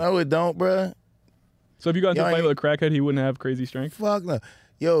sometimes could. No, it don't, bruh. So if you got into Y'all a fight ain't- with a crackhead, he wouldn't have crazy strength. Fuck no.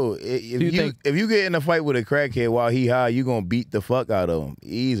 Yo, think- if you get in a fight with a crackhead while he high, you gonna beat the fuck out of him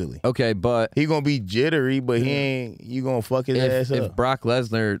easily. Okay, but He gonna be jittery, but he ain't. You gonna fuck his ass if up. Brock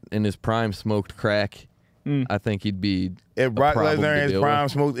Lesnar in his prime smoked crack, I think he'd be. If Brock problem Lesnar to in his deal prime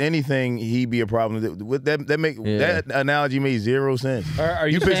smoked anything, he'd be a problem. With that Yeah. that analogy made zero sense. Are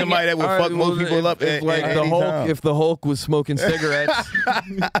You you pick saying somebody that would All right, fuck most well, people up if, at, like at the any Hulk. time. If the Hulk was smoking cigarettes,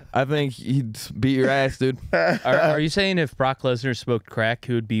 I think he'd beat your ass, dude. are you saying if Brock Lesnar smoked crack,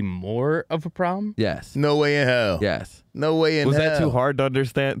 he would be more of a problem? Yes. No way in hell. Yes. No way in Was hell. that too hard to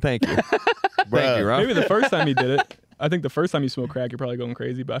understand? Thank you. Thank Bruh. you, Rob. Maybe the first time he did it. I think the first time you smoke crack, you're probably going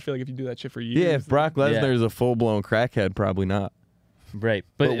crazy. But I feel like if you do that shit for years, Yeah, if Brock Lesnar is a full blown crackhead, probably not. Right,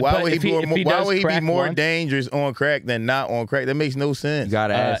 But why would he be more once, dangerous on crack than not on crack? That makes no sense. You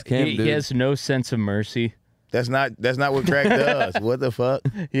gotta ask him, dude. He has no sense of mercy. That's not what crack does. What the fuck?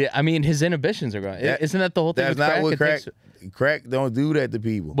 Yeah, I mean his inhibitions are gone. Isn't that the whole thing? That's with not what crack. Crack don't do that to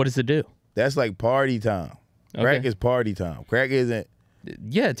people. What does it do? That's like party time. Crack Okay. is party time. Crack isn't.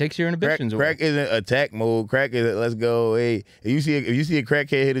 Yeah, it takes your inhibitions away. Crack isn't attack mode. Crack is let's go. Hey, if you see a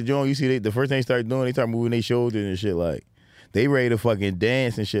crackhead hit a joint, you see the first thing they start doing, they start moving their shoulders and shit like. They ready to fucking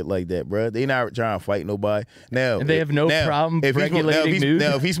dance and shit like that, bro. They not trying to fight nobody. Now And they have no problem regulating mood.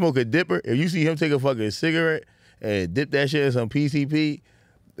 Now, if he smoke a dipper, if you see him take a fucking cigarette and dip that shit in some PCP,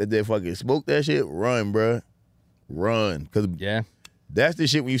 and then fucking smoke that shit, run, bro. Run. Because that's the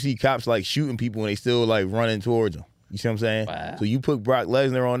shit when you see cops like shooting people and they still like running towards them. You see what I'm saying? Wow. So you put Brock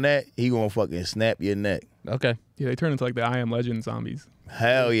Lesnar on that, he gonna fucking snap your neck. Okay. Yeah, they turn into like the I Am Legend zombies.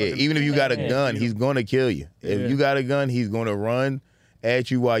 Hell yeah. Even if you got a gun, he's gonna kill you. If you got a gun, he's gonna run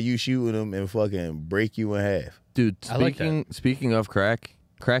at you while you shooting him and fucking break you in half. Dude, like speaking of Crack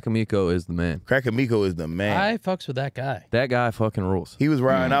Amico is the man. Crack Amico is the man. I fucks with that guy. That guy fucking rules. He was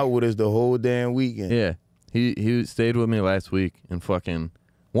riding out with us the whole damn weekend. Yeah. He stayed with me last week and fucking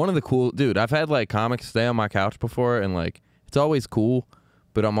one of the cool dude, I've had like comics stay on my couch before and like it's always cool,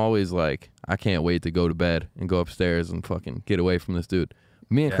 but I'm always like, I can't wait to go to bed and go upstairs and fucking get away from this dude.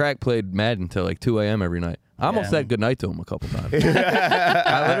 Me and Crack played Madden until like 2 a.m. every night. I almost said goodnight to him a couple times.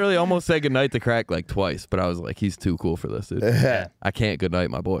 I literally almost said goodnight to Crack like twice, but I was like, he's too cool for this, dude. I can't goodnight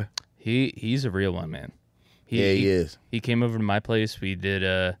my boy. He's a real one, man. He is. He came over to my place. We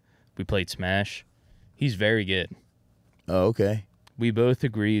played Smash. He's very good. Oh, okay. We both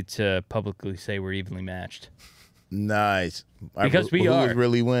agreed to publicly say we're evenly matched. Nice. Because who was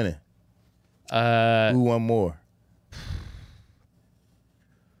really winning? Who won more?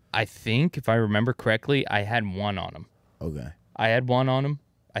 I think, if I remember correctly, I had one on him. Okay. I had one on him,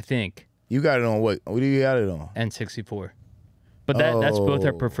 I think. You got it on what? What do you got it on? N64. But that's both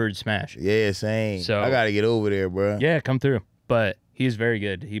our preferred Smash. Yeah, same. So I got to get over there, bro. Yeah, come through. But he's very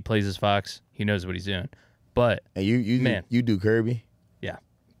good. He plays his Fox. He knows what he's doing. But And you do Kirby? yeah,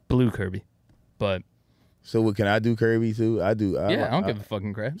 blue Kirby. But So what, can I do Kirby too? I do. I don't give a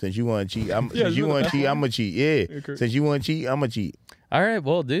fucking crap. Since you want to cheat, I'm Yeah, since you want to cheat, I'm gonna cheat. Yeah. Kirby. Since you want to cheat, I'm gonna cheat. All right,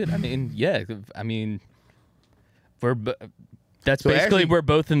 well, dude. I mean, yeah. I mean, that's So basically actually- we're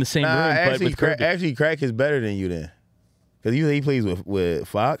both in the same room, but actually, with Kirby. actually, Crack is better than you then, because he plays with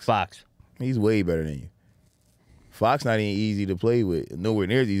Fox. Fox. He's way better than you. Fox not even easy to play with. Nowhere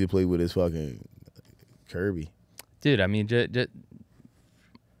near as easy to play with as fucking Kirby. Dude, I mean,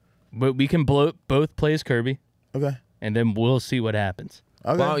 but we can both play as Kirby, Okay. and then we'll see what happens.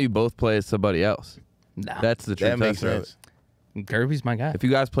 Okay. Why don't you both play as somebody else? Nah, That's the true that makes test of it. sense. Kirby's my guy. If you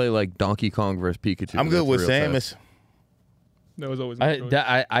guys play like Donkey Kong versus Pikachu, I'm good that's with the real Samus. test. That was always my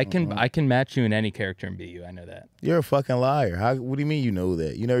choice. I can match you in any character and beat you. I know that. You're a fucking liar. What do you mean you know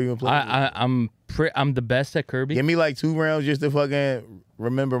that? You never even played. I'm the best at Kirby. Give me like 2 rounds just to fucking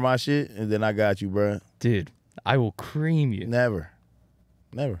remember my shit, and then I got you, bro. Dude, I will cream you. Never.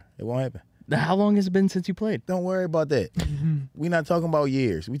 It won't happen. How long has it been since you played? Don't worry about that. We not talking about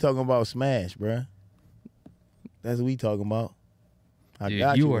years. We talking about Smash, bro. That's what we talking about. I Dude,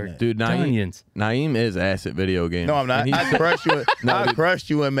 got you you are in that. Dude, Naeem is ass at video games. No, I'm not. And I crushed you. I crushed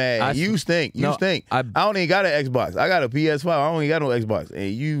you in Madden. You stink. You no, stink. I don't even got an Xbox. I got a PS5. I don't even got no Xbox.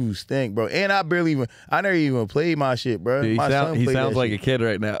 And you stink, bro. And I never even played my shit, bro. Dude, My son he played sounds that like shit. a kid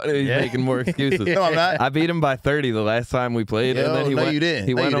right now. He's Yeah. making more excuses. No, I'm not. I beat him by 30 the last time we played, Yo, and then he no, went. you didn't.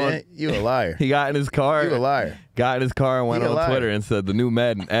 He No, went you on. didn't. You a liar. He got in his car. You a liar. Got in his car and went He a on liar. Twitter and said the new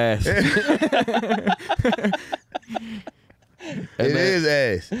Madden ass. It is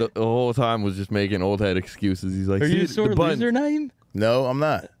ass. The whole time was just making old head excuses. He's like, Are you a "See, sore the button." loser, Naeem? No, I'm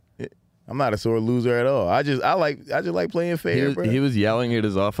not. I'm not a sore loser at all. I just like playing fair, bro. He was yelling at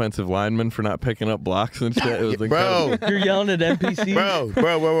his offensive lineman for not picking up blocks and shit. It was Bro, You're yelling at NPCs? bro.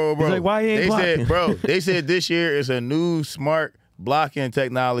 He's like, "Why you ain't They blocking?" said, bro, they said this year is a new smart blocking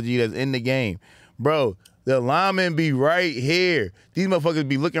technology that's in the game. Bro, the linemen be right here. These motherfuckers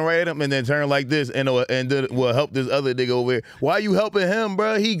be looking right at him and then turn like this and will help this other nigga over here. Why you helping him,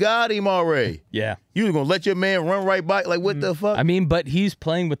 bro? He got him already. Yeah. You was gonna let your man run right by? Like, what the fuck? I mean, but he's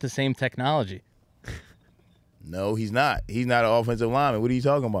playing with the same technology. No, he's not. He's not an offensive lineman. What are you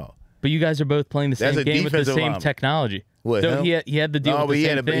talking about? But you guys are both playing the That's same a game with the defensive same lineman. technology. What, So him? he had to deal No, with but the he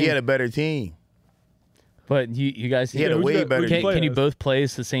same had thing. he had a better team. But you guys, He had a way better team. can you both play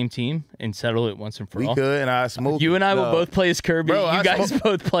as the same team and settle it once and for We all? could, and I smoked. You and I will No. both play as Kirby. Bro, you guys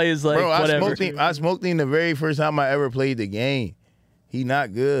both play as like Bro, whatever. I smoked him the very first time I ever played the game. He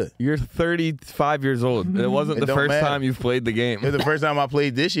not good. You're 35 years old. It wasn't It the don't first matter. time you've played the game. It's the first time I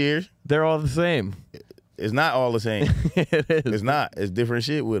played this year. They're all the same. It's not all the same. It is. It's not. It's different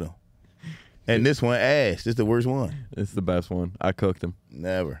shit with them. And this one ass. This the worst one. It's the best one. I cooked him.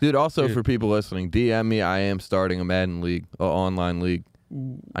 Never. Dude, also for people listening, DM me. I am starting a Madden league, an online league.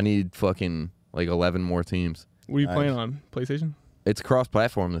 I need fucking like 11 more teams. What are you Nice. playing on? PlayStation? It's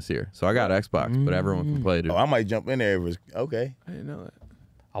cross-platform this year, so I got Xbox, but everyone can play, dude. Oh, I might jump in there if it's okay. I didn't know that.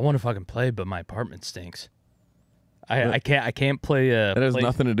 I want to fucking play, but my apartment stinks. I can't play. That has play-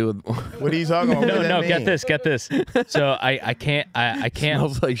 nothing to do with. What are you talking about? What does No, that get mean? this. So I can't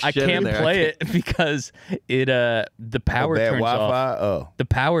Smells like I shit in can't there. play it because it the power Bad turns Wi-Fi? off. Oh. The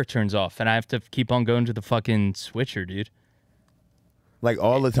power turns off, and I have to keep on going to the fucking switcher, dude. Like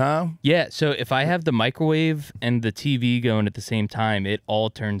all the time? Yeah, so if I have the microwave and the TV going at the same time, it all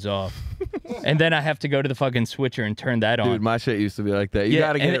turns off. And then I have to go to the fucking switcher and turn that on. Dude, my shit used to be like that. You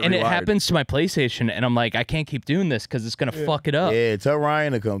gotta get it and it rewired. happens to my PlayStation, and I'm like, I can't keep doing this because it's gonna fuck it up. Yeah, tell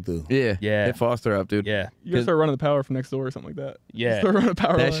Ryan to come through. Yeah, Yeah. Hit Foster up, dude. Yeah. You gotta start running the power from next door or something like that. Yeah. Start running the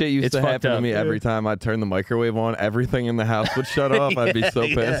power That line. shit used It's to fucked happen to up. me every time I'd turn the microwave on. Everything in the house would shut off. I'd be so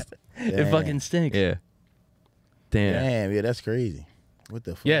pissed. It fucking stinks. Yeah. Damn. Damn, yeah, that's crazy. What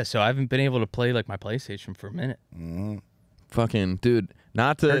the fuck? Yeah, so I haven't been able to play like my PlayStation for a minute. Fucking dude.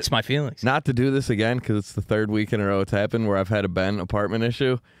 Not to Hurts my feelings. not to do this again because it's the third week in a row it's happened where I've had a Ben apartment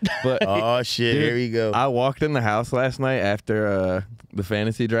issue. But Oh shit, Dude, here we go. I walked in the house last night after the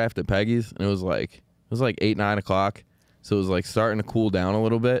fantasy draft at Peggy's, and it was like 8-9 o'clock, so it was like starting to cool down a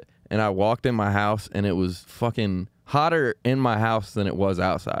little bit. And I walked in my house, and it was fucking hotter in my house than it was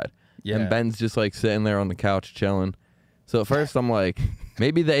outside. Yeah. And Ben's just like sitting there on the couch chilling. So at first I'm like,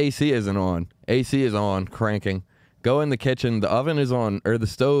 maybe the AC isn't on. AC is on, cranking. Go in the kitchen. The oven is on, or the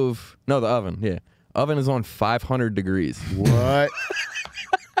stove. No, the oven. Yeah, oven is on 500 degrees. What?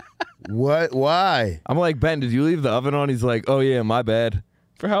 What? Why? I'm like, Ben, did you leave the oven on? He's like, oh yeah, my bad.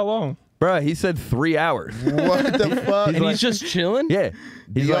 For how long? Bruh, he said 3 hours. What the fuck? And he's just chilling? Yeah.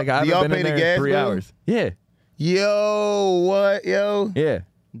 He's y'all- like, I do y'all haven't been pay in the there gas 3 bill? hours. Yeah. Yo, what? Yo. Yeah.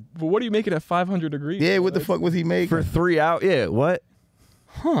 But what do you make it at 500 degrees? Yeah, what the fuck was he making? For 3 hours. Yeah, what?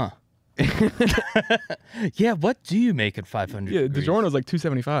 Huh. Yeah, what do you make at 500 Yeah, degrees? DiGiorno's like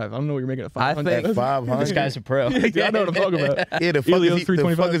 275. I don't know what you're making at 500. think Like 500. This guy's a pro. Dude, I know what I'm talking about. Yeah, the fuck, Elio's is he, the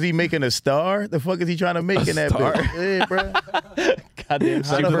 325. fuck is he making a star? The fuck is he trying to make in that star? bitch? Yeah, bro. Goddamn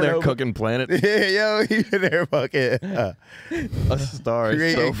Like when they're know. cooking planet. Yeah, yo, he in there fucking A star. It's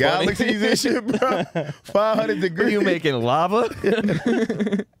creating so galaxies and shit, bro. 500 Are degrees. you making lava?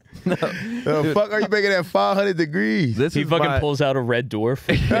 The fuck are you making at 500 degrees? This He is fucking my, pulls out a red dwarf.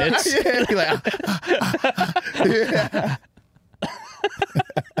 It's, Yeah, he like, yeah.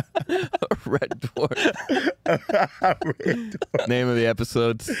 Red Dwarf. Name of the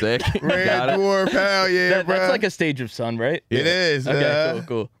episode, sick. Red Got it. Dwarf, hell yeah, bro. that's like a stage of sun, right? It is. Okay,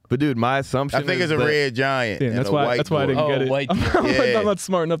 cool. But dude, my assumption I think is it's a that- red giant. Damn, and that's a why. white That's why I dwarf. didn't get it. white Yeah. I'm not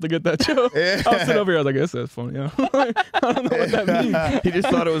smart enough to get that joke. Yeah. I was sitting over here. I was like, I guess that's funny. Yeah. I don't know what that means. He just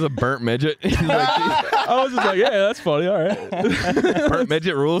thought it was a burnt midget. He's like, I was just like, yeah, that's funny. All right. burnt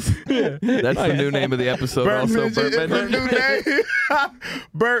midget rules. That's the new name of the episode. Burnt also, midget burnt is the midget. new name.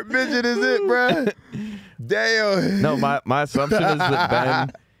 Burnt midget is it, bro? Damn. No, my assumption is that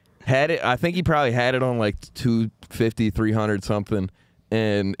Ben had it. I think he probably had it on like 250, 300 something.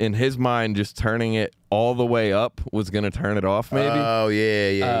 And in his mind, just turning it all the way up was going to turn it off, maybe. Oh,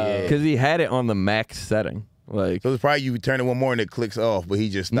 yeah. Because he had it on the max setting. Like, So it's probably you turn it one more and it clicks off, but he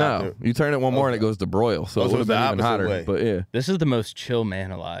just stopped no, it. you turn it one more and it goes to broil. So Oh, it so would have it's the been even opposite hotter. way. But yeah. This is the most chill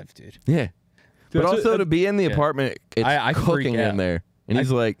man alive, dude. Yeah. But that's also it. to be in the apartment, it's I freak cooking out. in there. And he's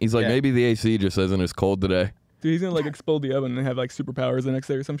like, yeah. maybe the AC just isn't as cold today. Dude, he's gonna like explode the oven and have like superpowers the next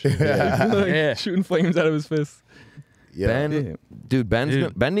day or some shit. Like, Yeah. shooting flames out of his fists. Yeah. Ben, Yeah. dude,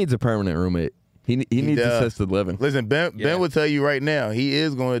 Ben needs a permanent roommate. He needs does. assisted living. Listen, Ben Yeah. will tell you right now, he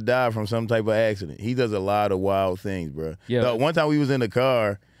is going to die from some type of accident. He does a lot of wild things, bro. Yeah. No, one time we was in the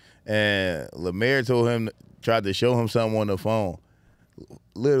car, and Lemaire tried to show him something on the phone.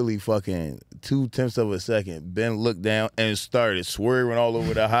 Literally fucking 0.2 of a second, Ben looked down and started swerving all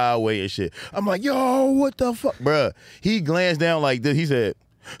over the highway and shit. I'm like, yo, what the fuck? Bruh, he glanced down like this. He said,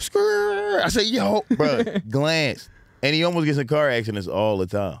 skrrr. I said, yo, bruh, glanced. And he almost gets in car accidents all the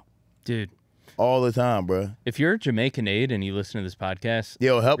time. Dude, All the time, bruh. if you're a Jamaican aide and you listen to this podcast,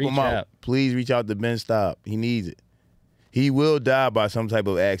 Yo, help reach him out. Please reach out to Ben Stop. He needs it. He will die by some type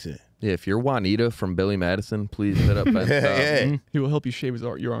of accident. Yeah, if you're Juanita from Billy Madison, please hit up Ben. Yeah. He will help you shave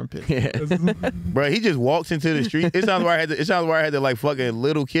your armpit. Yeah. Bro, he just walks into the street. It sounds where I had to like fucking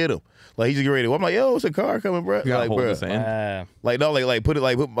little kid him. Like he just get ready. I'm like, yo, it's a car coming, bro. You gotta Like, hold bro, his hand. like no,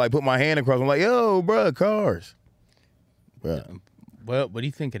 put my hand across. I'm like, yo, bro, cars. Bro. What do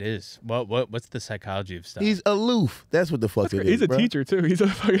you think it is? What's the psychology of stuff? He's aloof. That's what the fuck it is. He's a bro. teacher too. He's a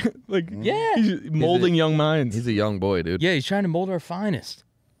fucking Yeah. He's molding young minds. He's a young boy, dude. Yeah, he's trying to mold our finest.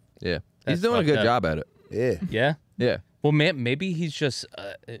 Yeah. That's He's doing a fucked good up. job at it. Yeah. Yeah. Yeah. Well, maybe he's just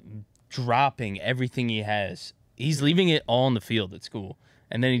dropping everything he has. He's leaving it all in the field at school,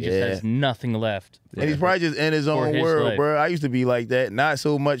 and then he just has nothing left. And he's probably just in his own his world, life. bro. I used to be like that. Not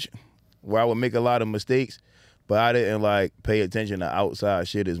so much where I would make a lot of mistakes, but I didn't like pay attention to outside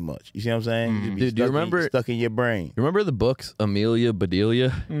shit as much. You see what I'm saying? You just be Dude, do you remember- stuck in your brain? You remember the books Amelia Bedelia?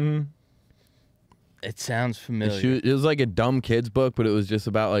 Mm-hmm. It sounds familiar. It was like a dumb kid's book, but it was just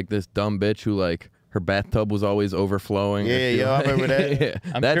about like this dumb bitch who like her bathtub was always overflowing. Yeah, yo, I remember that. Yeah,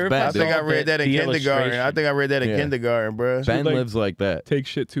 I'm that's sure if bad. I think I saw read that in the kindergarten. I think I read that in Yeah. kindergarten, bro. Ben like- lives like that. Take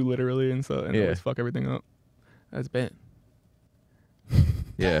shit too literally and so and Yeah. always fuck everything up. That's Ben.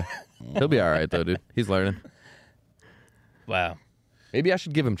 Yeah, he'll be all right though, dude. He's learning. Wow. Maybe I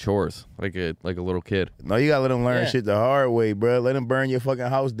should give him chores like a little kid. No, you gotta let him learn Yeah. shit the hard way, bro. Let him burn your fucking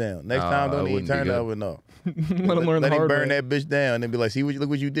house down. Next time, that don't even wouldn't be turn the good. oven off. Let him learn Let the him hard burn way. that bitch down and be like, see look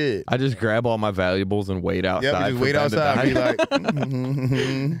what you did. I just grab all my valuables and wait outside. Yep, just for wait Ben to outside. Be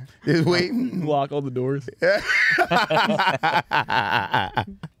die. like, just wait. Lock all the doors.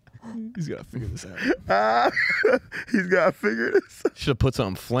 He's gotta figure this out. He's gotta figure this out. Should have put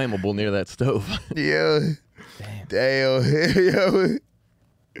something flammable near that stove. Yo. Damn. Yo.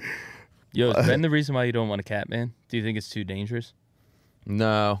 Yo, is Ben the reason why you don't want a cat, man? Do you think it's too dangerous?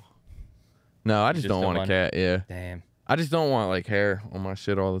 No, I just don't want a cat. Yeah, Damn. I just don't want like hair on my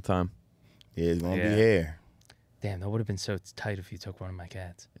shit all the time. Yeah, it's gonna be Yeah. hair. Damn, that would have been so tight if you took one of my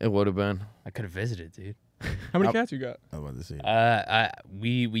cats. It would have been. I could have visited, dude. How many cats you got? I was about to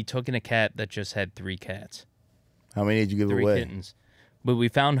say. We took in a cat that just had 3 cats, How many did you give 3 away? kittens. But we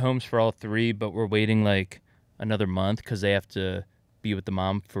found homes for all 3, but we're waiting like another month because they have to be with the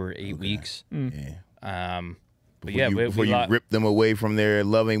mom for 8 weeks. Yeah. But Before yeah, you, we before you lo- rip them away from their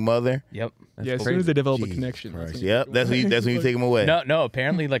loving mother. Yep. Yeah, as crazy. soon as they develop a Jesus connection. Christ. that's Yep, that's when you take them away. No.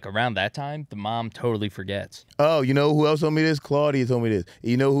 Apparently, like around that time, the mom totally forgets. Oh, you know who else told me this? Claudia told me this.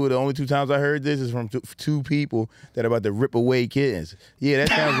 You know who the only 2 times I heard this is from 2 people that are about to rip away kittens. Yeah, that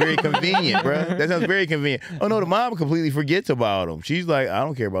sounds very convenient, bro. That sounds very convenient. Oh no, the mom completely forgets about them. She's like, I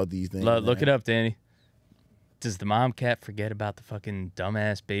don't care about these things. Look it up, Danny. Does the mom cat forget about the fucking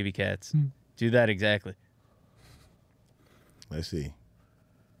dumbass baby cats? Do that exactly. Let's see.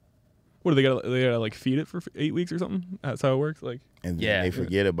 What do they got? They gotta like feed it for 8 weeks or something. That's how it works. Like And then Yeah. they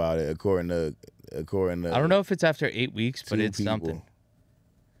forget about it according to I don't know if it's after 8 weeks, but 2 it's people. something.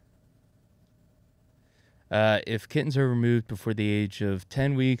 If kittens are removed before the age of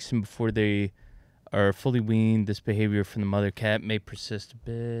 10 weeks and before they are fully weaned, this behavior from the mother cat may persist a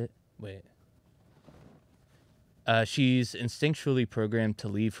bit. Wait. She's instinctually programmed to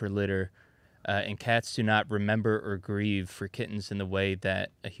leave her litter, and cats do not remember or grieve for kittens in the way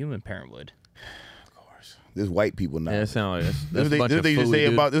that a human parent would. This white people now. Yeah, it sounds like This that's a bunch is of what you fooey, say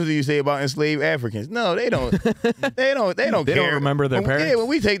dude. about this is what you say about enslaved Africans. No, they don't. They don't They care. don't remember their Yeah, parents? when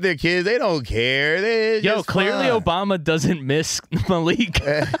we take their kids, they don't care. They're Yo, just clearly fine. Obama doesn't miss Malik.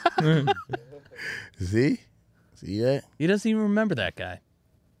 See that? He doesn't even remember that guy.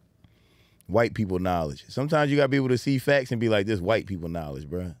 White people knowledge. Sometimes you gotta be able to see facts and be like, this white people knowledge,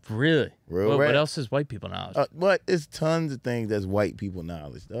 bro. Really? Real What rap. else is white people knowledge? But it's tons of things that's white people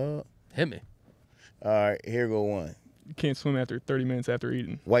knowledge, dog. Hit me. All right, here go one. you can't swim after 30 minutes after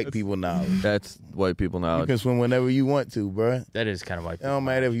eating. White people knowledge. That's white people You knowledge. can swim whenever you want to, bro. That is kind of white It people. don't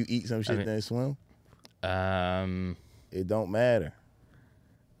matter if you eat some shit mean- then swim. Um, It don't matter.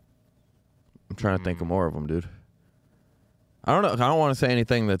 I'm trying to think of more of them, dude. I don't know. I don't want to say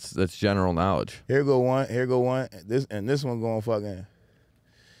anything that's general knowledge. Here go one. Here go one. This one going fucking.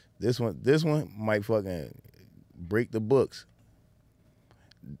 This one might fucking break the books.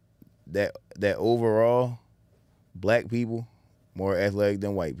 That overall, black people more athletic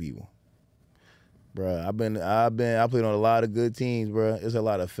than white people. Bruh, I played on a lot of good teams, bruh. It's a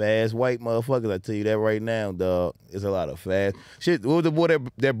lot of fast white motherfuckers. I tell you that right now, dog. It's a lot of fast shit. What was the boy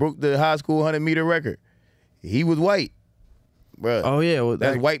that broke the high school 100-meter record? He was white. Bruh. Oh yeah, well,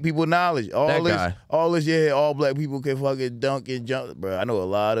 That's white people knowledge. All that this, guy. all this, yeah, all black people can fucking dunk and jump, bro. I know a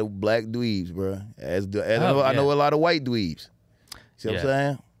lot of black dweebs, bro. I know a lot of white dweebs. See what I'm Yeah.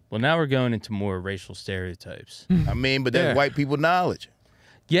 saying? well, now we're going into more racial stereotypes. I mean, but that's Yeah. white people knowledge.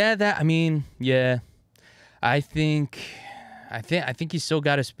 Yeah, I think he's still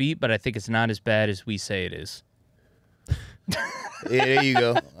got us beat, but I think it's not as bad as we say it is. Yeah, there you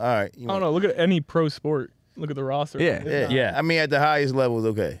go. All right. I don't know. Look at any pro sport. Look at the roster. Yeah. I mean, at the highest levels,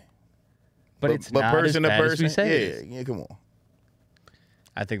 okay. But it's not person as to bad person, as we say it is. yeah, come on.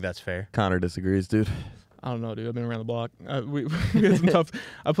 I think that's fair. Connor disagrees, dude. I don't know, dude. I've been around the block. We had some tough.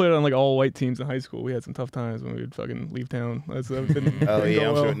 I played on like all white teams in high school. We had some tough times when we would fucking leave town. Oh yeah,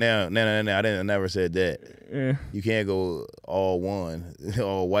 I'm sure. No. I never said that. Yeah. You can't go all one,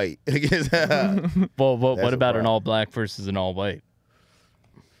 all white. Well, what about an all black versus an all white?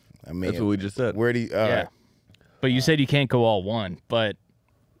 I mean, That's what we just said. Where do you, Yeah. But you said you can't go all one, but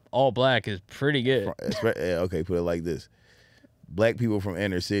all black is pretty good. Okay, put it like this. Black people from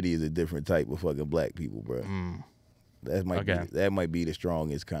inner city is a different type of fucking black people, bro. That might be the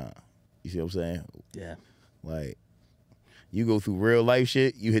strongest kind. You see what I'm saying? Yeah. Like, you go through real life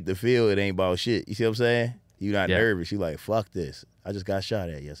shit, you hit the field, it ain't about shit. You see what I'm saying? You not nervous. You like, fuck this. I just got shot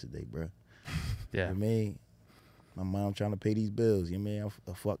at yesterday, bro. Yeah. You know what I mean? My mom trying to pay these bills. You know what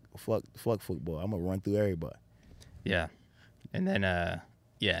I mean? Fuck football. I'm gonna run through everybody. Yeah. And then and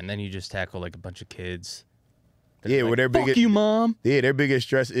then you just tackle like a bunch of kids. Yeah, like, their fuck biggest, you, mom. Yeah, their biggest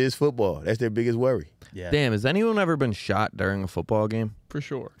stress is football. That's their biggest worry. Yeah. Damn, has anyone ever been shot during a football game? For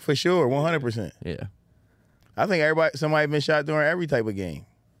sure. For sure, 100%. Yeah. I think somebody been shot during every type of game.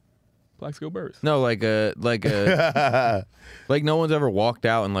 Blacks go Birds. No, like like no one's ever walked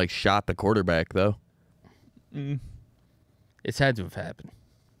out and like shot the quarterback though. It's had to have happened.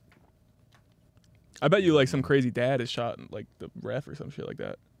 I bet you like some crazy dad is shot like the ref or some shit like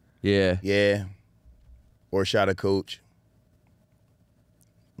that. Yeah. Yeah. Or shot a coach.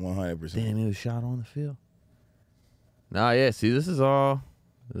 100%. Damn, he was shot on the field. Nah, yeah. See, this is all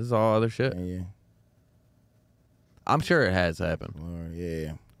other shit. Yeah. I'm sure it has happened. Or,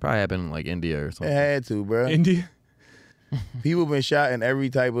 yeah. Probably happened in like India or It something. had to, bro. India. People been shot in every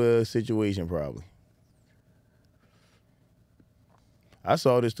type of situation, probably. I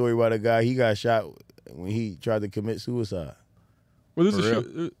saw this story about a guy, he got shot when he tried to commit suicide. Well,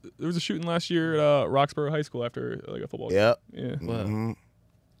 there was a shooting last year at Roxborough High School after like a football game. Yep. Yeah. Mm-hmm.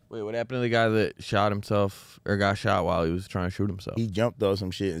 Wait, what happened to the guy that shot himself or got shot while he was trying to shoot himself? He jumped off some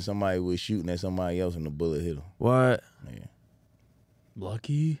shit and somebody was shooting at somebody else and the bullet hit him. What? Yeah.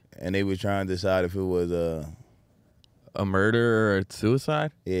 Lucky. And they were trying to decide if it was A murder or a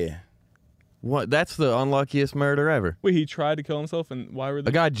suicide? yeah. What? That's the unluckiest murder ever. Wait, he tried to kill himself, and why were they?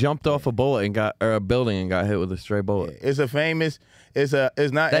 A guy jumped off a bullet and a building and got hit with a stray bullet. It's a famous. It's not.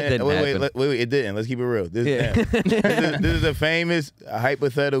 That didn't happen. Wait. It didn't. Let's keep it real. This is a famous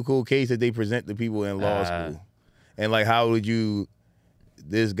hypothetical case that they present to people in law school. And like, how would you?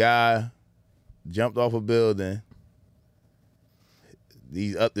 This guy jumped off a building.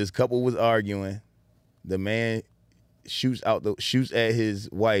 This couple was arguing. The man shoots at his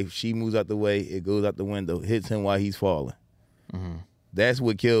wife. She moves out the way. It goes out the window. Hits him while he's falling. Mm-hmm. That's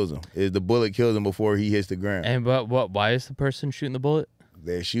what kills him. Is the bullet kills him before he hits the ground. And why is the person shooting the bullet?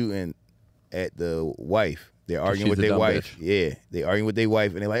 They're shooting at the wife. They're arguing with she's a their dumb wife. bitch. Yeah, they arguing with their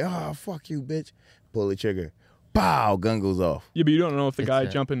wife, and they're like, "Oh, fuck you, bitch!" Pull the trigger. Pow! Gun goes off. Yeah, but you don't know if the It's guy a-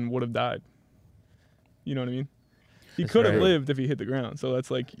 jumping would have died. You know what I mean? He could have right. lived if he hit the ground. So that's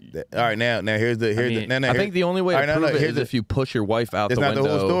like. All right, now here's the I think the only way to prove it is if you push your wife out the That's window.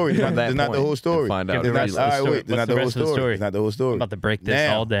 not the whole story. at that That's not the point whole story. and Find out. Give the rest of the All right, story. wait. That's What's not the the whole rest of the story. story? It's not the whole story. I'm about to break this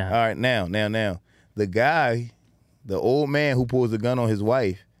all down. All right, now. The guy, the old man who pulls the gun on his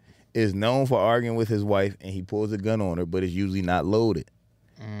wife, is known for arguing with his wife, and he pulls a gun on her, but it's usually not loaded.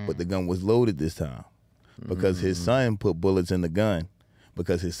 But the gun was loaded this time because his son put bullets in the gun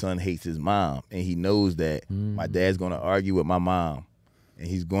because his son hates his mom, and he knows that my dad's going to argue with my mom, and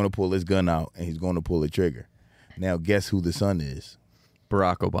he's going to pull his gun out, and he's going to pull the trigger. Now, guess who the son is?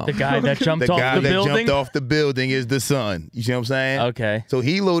 Barack Obama. The guy that jumped The off guy the that building. jumped off the building is the son. You see what I'm saying? Okay. So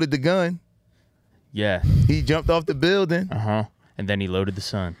he loaded the gun. Yeah. He jumped off the building. And then he loaded the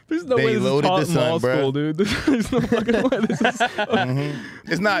sun. There's no They way this is loaded taught the in law sun, bruh. school, dude. There's no fucking way this is.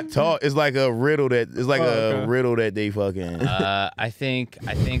 It's not taught. It's like a riddle that. It's like okay. a riddle that they fucking. I think.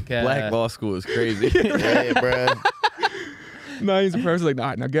 Black law school is crazy. Yeah, bro. Nah, he's a person like,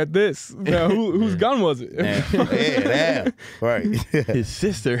 nah, now get this. Now, whose gun was it? Yeah, right. His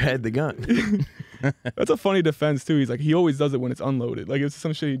sister had the gun. That's a funny defense too. He's like, he always does it when it's unloaded. Like it's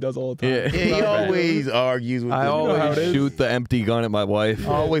some shit he does all the time. Yeah. Yeah, he Not bad. always argues with. I the- how always it is. shoot the empty gun at my wife.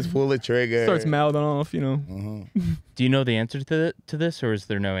 always pull the trigger. Starts mouthing off, you know. Do you know the answer to this, or is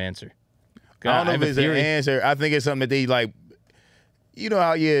there no answer? I don't know have if a it's an theory. answer. I think it's something that they like. you know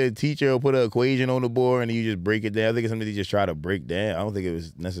how your teacher will put an equation on the board and you just break it down? I think it's something you just try to break down. I don't think it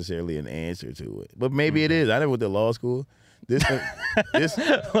was necessarily an answer to it. But maybe it is. I never went to law school. This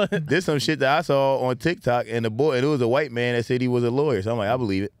some shit that I saw on TikTok and it was a white man that said he was a lawyer. So I'm like, I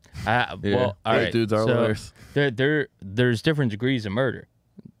believe it. Well, all right. Dudes are lawyers. There's different degrees of murder.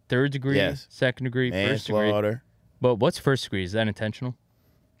 Third degree, Yes. second degree, first degree. Manslaughter. But what's first degree? Is that intentional?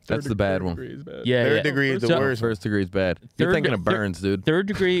 That's the bad one. Yeah, Third degree is the So- worst. First degree is bad. You're Third- thinking of Burns, dude. Third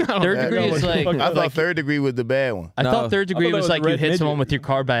degree. Third degree is like. I thought third degree was the bad one. I No. thought third degree I thought was that like was you red hit someone midget. with your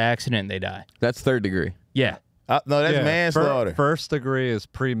car by accident and they die. That's third degree. Yeah. No, that's manslaughter. First degree is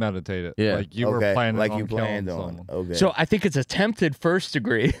premeditated. Yeah. Like you were planning like on you planned killing on. someone. Okay. So I think it's attempted first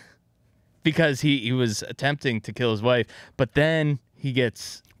degree because he was attempting to kill his wife, but then he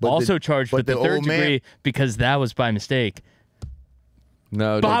gets also charged with the third old man- degree because that was by mistake.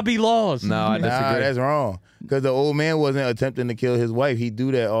 No, dude. Bobby Laws. No, I Nah, disagree. that's wrong. Because the old man wasn't attempting to kill his wife. He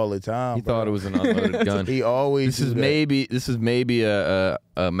do that all the time. He thought it was an unloaded gun. He always. This is maybe a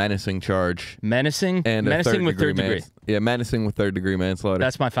menacing charge Menacing. and Menacing with third degree. Yeah, menacing with third degree manslaughter.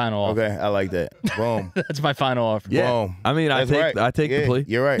 That's my final offer. Okay, I like that. Boom. That's my final offer. yeah. Boom. I mean, I That's take right. the plea.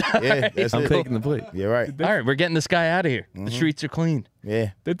 You're right. Yeah, that's I'm it. taking the plea. You're right. All right, we're getting this guy out of here. The streets are clean.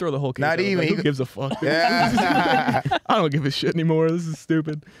 Yeah. They'd throw the whole case Not out. Like, even. who gives a fuck? Yeah. I don't give a shit anymore. This is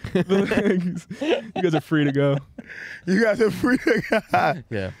stupid. You guys are free to go. You guys are free to go.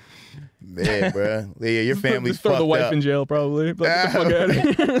 Yeah. Man, bro. Yeah, your family's Just throw the fucked wife up. in jail, probably. But get the fuck out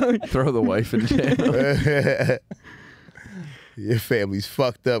of here. Throw the wife in jail. Your family's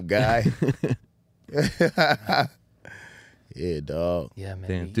fucked up, guy. Yeah, dog. Yeah, man.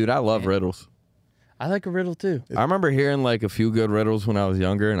 Damn, dude, I love riddles. I like a riddle too. I remember hearing like a few good riddles when I was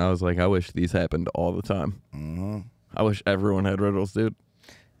younger, and I was like, I wish these happened all the time. Mm-hmm. I wish everyone had riddles, dude.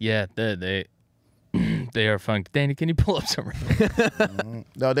 Yeah, they they are fun. Danny, can you pull up some riddles?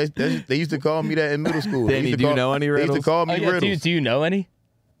 No, they used to call me that in middle school. They Danny, used to do you call- know any They used riddles? to call me Oh, yeah, riddles. do you know any?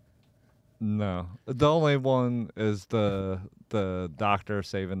 No, the only one is the doctor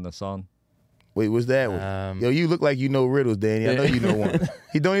saving the son. Wait, what's that one? Um, Yo, you look like you know riddles, Danny. I know you know one.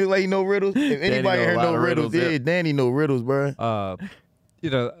 He don't even like you know riddles. If anybody know a here lot know of riddles, riddles, yeah, Danny know riddles, bro.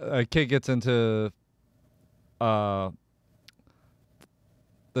 A kid gets into the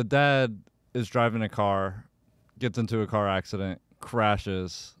dad is driving a car, gets into a car accident,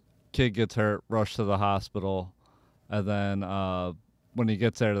 crashes, kid gets hurt, rushed to the hospital, and then when he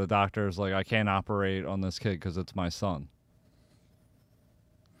gets there, the doctor's like, I can't operate on this kid because it's my son.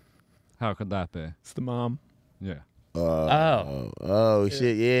 How could that be? It's the mom. Yeah. Oh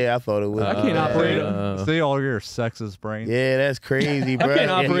shit, yeah, I thought it was. I can't operate on. See all your sexist brain. Yeah, that's crazy, bro. I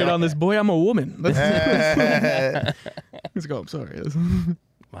can't operate on this boy. I'm a woman. Damn, Let's go. I'm sorry.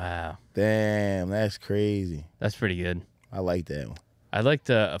 Wow, that's crazy. that's pretty good. I like that one. I liked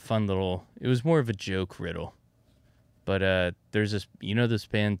a fun little. It was more of a joke riddle, but there's this. You know this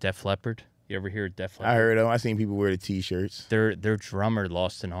band Def Leppard? You ever hear of Def Leppard? I heard them. I seen people wear the T-shirts. Their drummer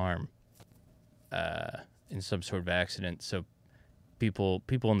lost an arm in some sort of accident. So people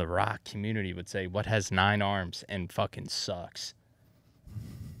in the rock community would say, "What has 9 arms and fucking sucks?"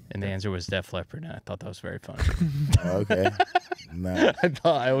 And the answer was Def Leppard, and I thought that was very funny. Okay, nice.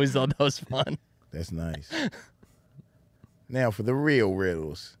 I always thought that was fun. That's nice. Now for the real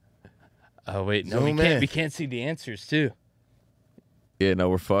riddles. Oh wait, no, Zoom in. we can't see the answers too. Yeah, no,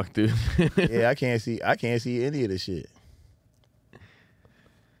 we're fucked, dude. Yeah, I can't see any of the shit.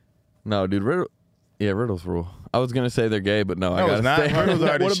 No, dude, riddles rule. I was gonna say they're gay, but no, I No, gotta it's not. stay. Riddles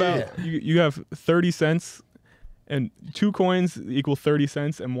are the What shit. about you have 30 cents and 2 coins equal 30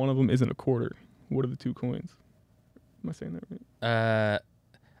 cents and one of them isn't a quarter. What are the 2 coins? Am I saying that right?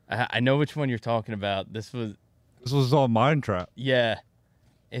 I know which one you're talking about. This was on Mind Trap. yeah.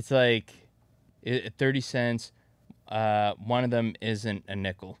 It's like 30 cents. One of them isn't a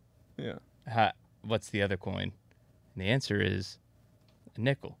nickel. Yeah. What's the other coin? And the answer is a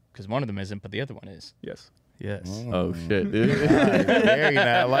nickel, because one of them isn't, but the other one is. Yes. Yes. Oh shit, dude. Very nice.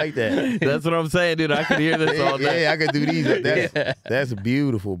 I like that. That's what I'm saying, dude. I could hear this all day. Yeah, I could do these. That's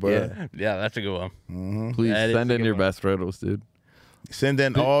beautiful, bro. Yeah. That's a good one. Please That is send a in good your one. best riddles, dude. Send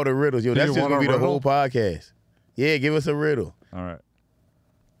in all the riddles. Yo, do that's you just want gonna a be the riddle? whole podcast. Yeah, give us a riddle. All right.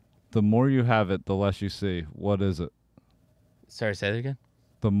 The more you have it, the less you see. What is it? Sorry, say that again.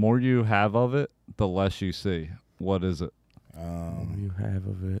 The more you have of it, the less you see. What is it? You have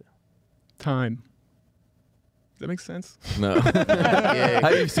of it. Time. Does that make sense? No. Yeah. How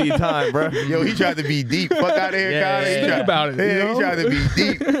you see time, bro? Yo, he tried to be deep. Fuck out of here, Yeah, Connor. yeah, He yeah. tried- Think about it. Yeah, you know? he tried to be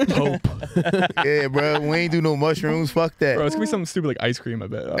deep. Hope. Yeah, bro. We ain't do no mushrooms. Fuck that. Bro, it's gonna be something stupid like ice cream. I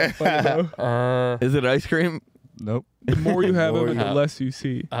bet. Fuck it, bro. Is it ice cream? Nope. The more you have of it, the Uh, less you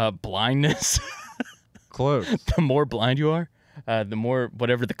see. Blindness. Close. The more blind you are, the more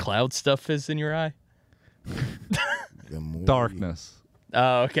whatever the cloud stuff is in your eye. The more Darkness.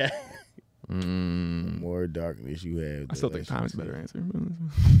 Oh, okay. The more darkness you have. I still think time is a better answer.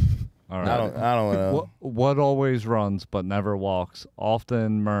 All I right. don't know. What always runs but never walks,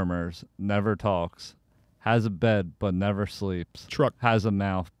 often murmurs, never talks, has a bed but never sleeps, Truck. has a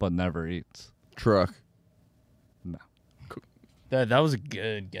mouth but never eats. Truck. No. That was a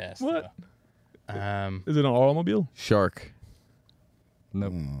good guess. What? Though. Is it an automobile? Shark.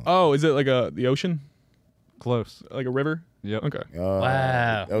 Nope. Oh, is it like the ocean? Close. Like a river? Yep. Okay.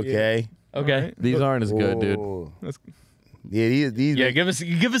 Wow. Okay. Okay. Alright. These aren't as good, dude. Oh. That's, Yeah, these Yeah, make, give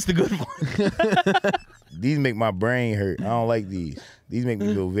us the good one. these make my brain hurt. I don't like these. These make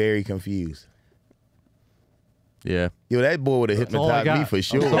me feel very confused. Yeah. Yo, that boy would have That's all I hypnotized me got. for I'm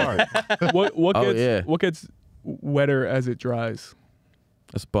sure. sorry. what Oh, gets yeah. what gets wetter as it dries?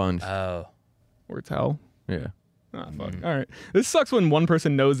 A sponge. Oh. Or a towel? Yeah. Ah, fuck. All right. This sucks when one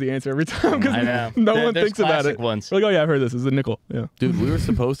person knows the answer every time because I know. no one There's thinks about classic it. ones. We're like, oh yeah, I've heard this. It's a nickel. Yeah. Dude, we were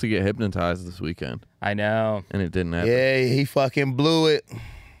supposed to get hypnotized this weekend, I know. and it didn't happen. Yeah, he fucking blew it.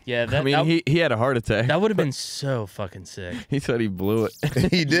 Yeah, that, I mean, he had a heart attack. that would have been so fucking sick. He said he blew it.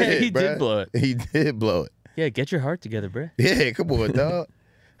 He did. he bruh. did blow it. He did blow it. Yeah, get your heart together, bruh. Yeah, come on, dog.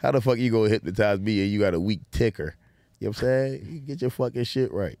 How the fuck you gonna hypnotize me and you got a weak ticker? You know what I'm saying? You get your fucking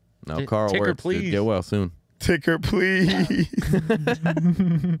shit right. No, Carl Ticker, works. Dude. please. Get well soon. Ticker, please.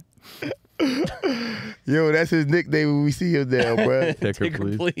 Yo, that's his nickname when we see him now, bro. Ticker,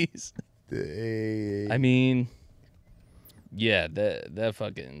 please. please. Hey. I mean, yeah, that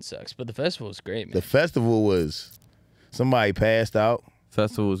fucking sucks. But the festival was great, man. The festival was somebody passed out.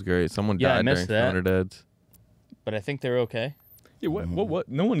 Festival was great. Someone Yeah, I died during missed that. Thunder Deads. But I think they're okay. Yeah, what?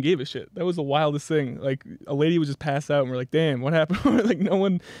 No one gave a shit. That was the wildest thing. Like, a lady would just pass out and we're like, damn, what happened? Like, no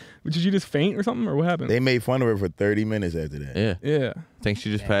one, did you just faint or something? Or what happened? They made fun of her for 30 minutes after that. Yeah. Yeah. I think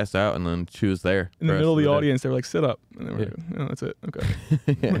she just passed out, and then she was there. In the rest middle of the day. audience, they were like, sit up. And they were like, oh, that's it. Okay.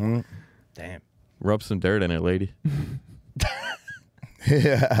 Mhm. Damn. Rub some dirt in it, lady.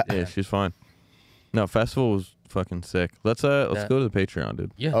 Yeah. Yeah, she's fine. No, festival was fucking sick. Let's go to the Patreon,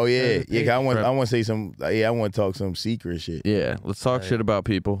 dude. Yeah. Oh yeah, yeah. I want Prep. to say some. Yeah, I want to talk some secret shit. Yeah, let's talk shit about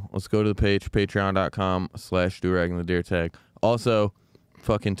people. Let's go to the page, patreon.com/Durag and the Deertag. Also,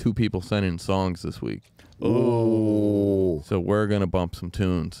 fucking 2 people sent in songs this week. Oh, So we're going to bump some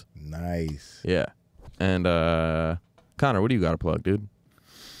tunes. nice. Yeah. And, Connor, what do you got to plug, dude?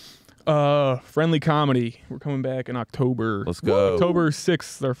 Friendly Comedy. We're coming back in October. Let's go. October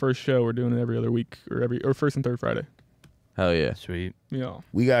 6th, our first show. We're doing it every other week or first and third Friday. Hell yeah. Sweet. Yeah.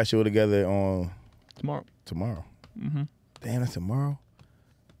 We got a show together on Tomorrow. tomorrow. Damn, that's tomorrow.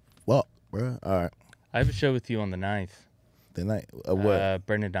 Fuck, bro. All right. I have a show with you on the 9th. The night of what?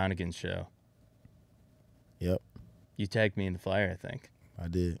 Brendan Donegan's show. Yep, You tagged me in the flyer, I think. I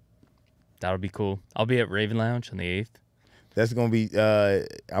did. That'll be cool. I'll be at Raven Lounge on the 8th. That's gonna be. I'm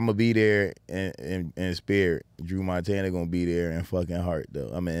gonna be there in spirit. Drew Montana gonna be there in fucking heart though.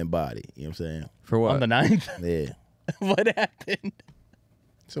 I'm in body. You know what I'm saying? For what? On the 9th? Yeah. What happened?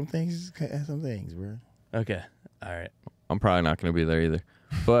 Some things, bro. Okay. All right. I'm probably not going to be there either.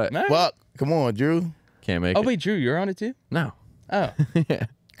 But All right. Fuck. Come on, Drew. can't make Oh, it. wait, Drew, you're on it too? No. Oh. Yeah.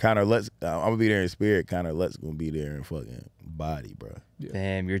 Connor Lutz. I'm gonna be there in spirit. Connor Lutz gonna be there in fucking body, bro.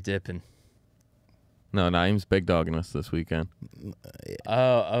 Damn, you're dipping. No, Naeem's big dogging us this weekend.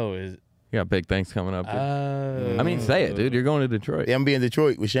 Is You got big things coming up, dude. oh. I mean, say it, dude. You're going to Detroit. Yeah, I'm be in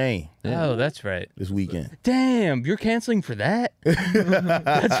Detroit with Shane Oh, that's right. this weekend. Damn, you're canceling for that?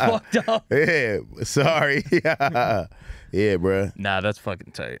 That's fucked up. Yeah, sorry. Yeah, bro. Nah, that's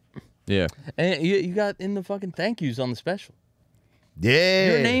fucking tight. Yeah. And you got in the fucking thank yous on the special.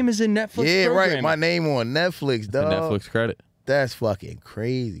 Yeah. Your name is in Netflix. Yeah, right. programming. My name on Netflix, The dog. Netflix credit. That's fucking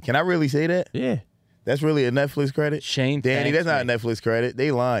crazy. Can I really say that? Yeah. That's really a Netflix credit? Shane, Danny, that's thanks not a me. Netflix credit.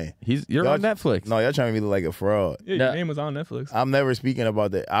 They lying. You're Y'all- on Netflix. No, y'all trying to be like a fraud. Yeah, No. your name was on Netflix. I'm never speaking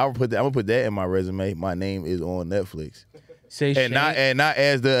about that. I'm gonna put that in my resume. My name is on Netflix, Say Shane. and not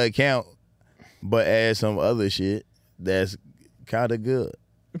as the account, but as some other shit that's kind of good.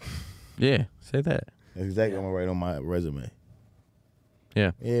 Yeah. Say that. That's exactly what I'm gonna write on my resume.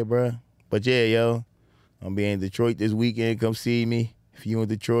 Yeah. Yeah, bro. But yeah, yo, I'm be in Detroit this weekend. Come see me if you in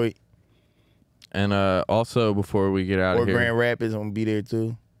Detroit And also, before we get out or of here, Grand Rapids. I'm gonna be there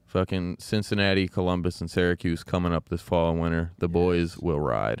too. fucking Cincinnati, Columbus, and Syracuse coming up this fall and winter. The boys will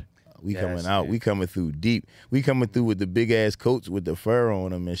ride. We Yes, coming out. dude. We coming through deep. We coming through with the big ass coats with the fur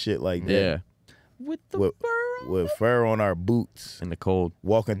on them and shit like that. Yeah. with the With, fur. with fur on our boots, In the cold.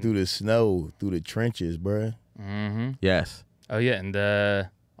 walking through the snow, through the trenches, bruh. Mm-hmm. Yes. Oh yeah, and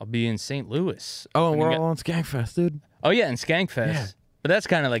I'll be in St. Louis. Oh, and we're all on Skankfest, dude. Oh yeah, and Skankfest. Yeah. But that's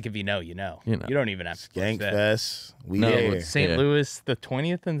kind of like if you know, you know. You know. You don't even have to push that. Skankfest. We No, there. it's- St. Yeah. Louis, the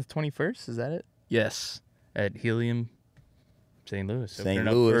 20th and the 21st. Is that it? Yes, at Helium, St. Louis. St. Opening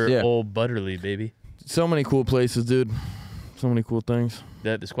up Louis. for Yeah. old Butterly, baby. So many cool places, dude. So many cool things.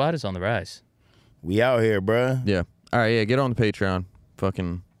 The squad is on the rise. We out here, bruh. Yeah. All right, yeah, get on the Patreon.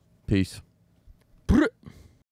 Fucking peace. Brr.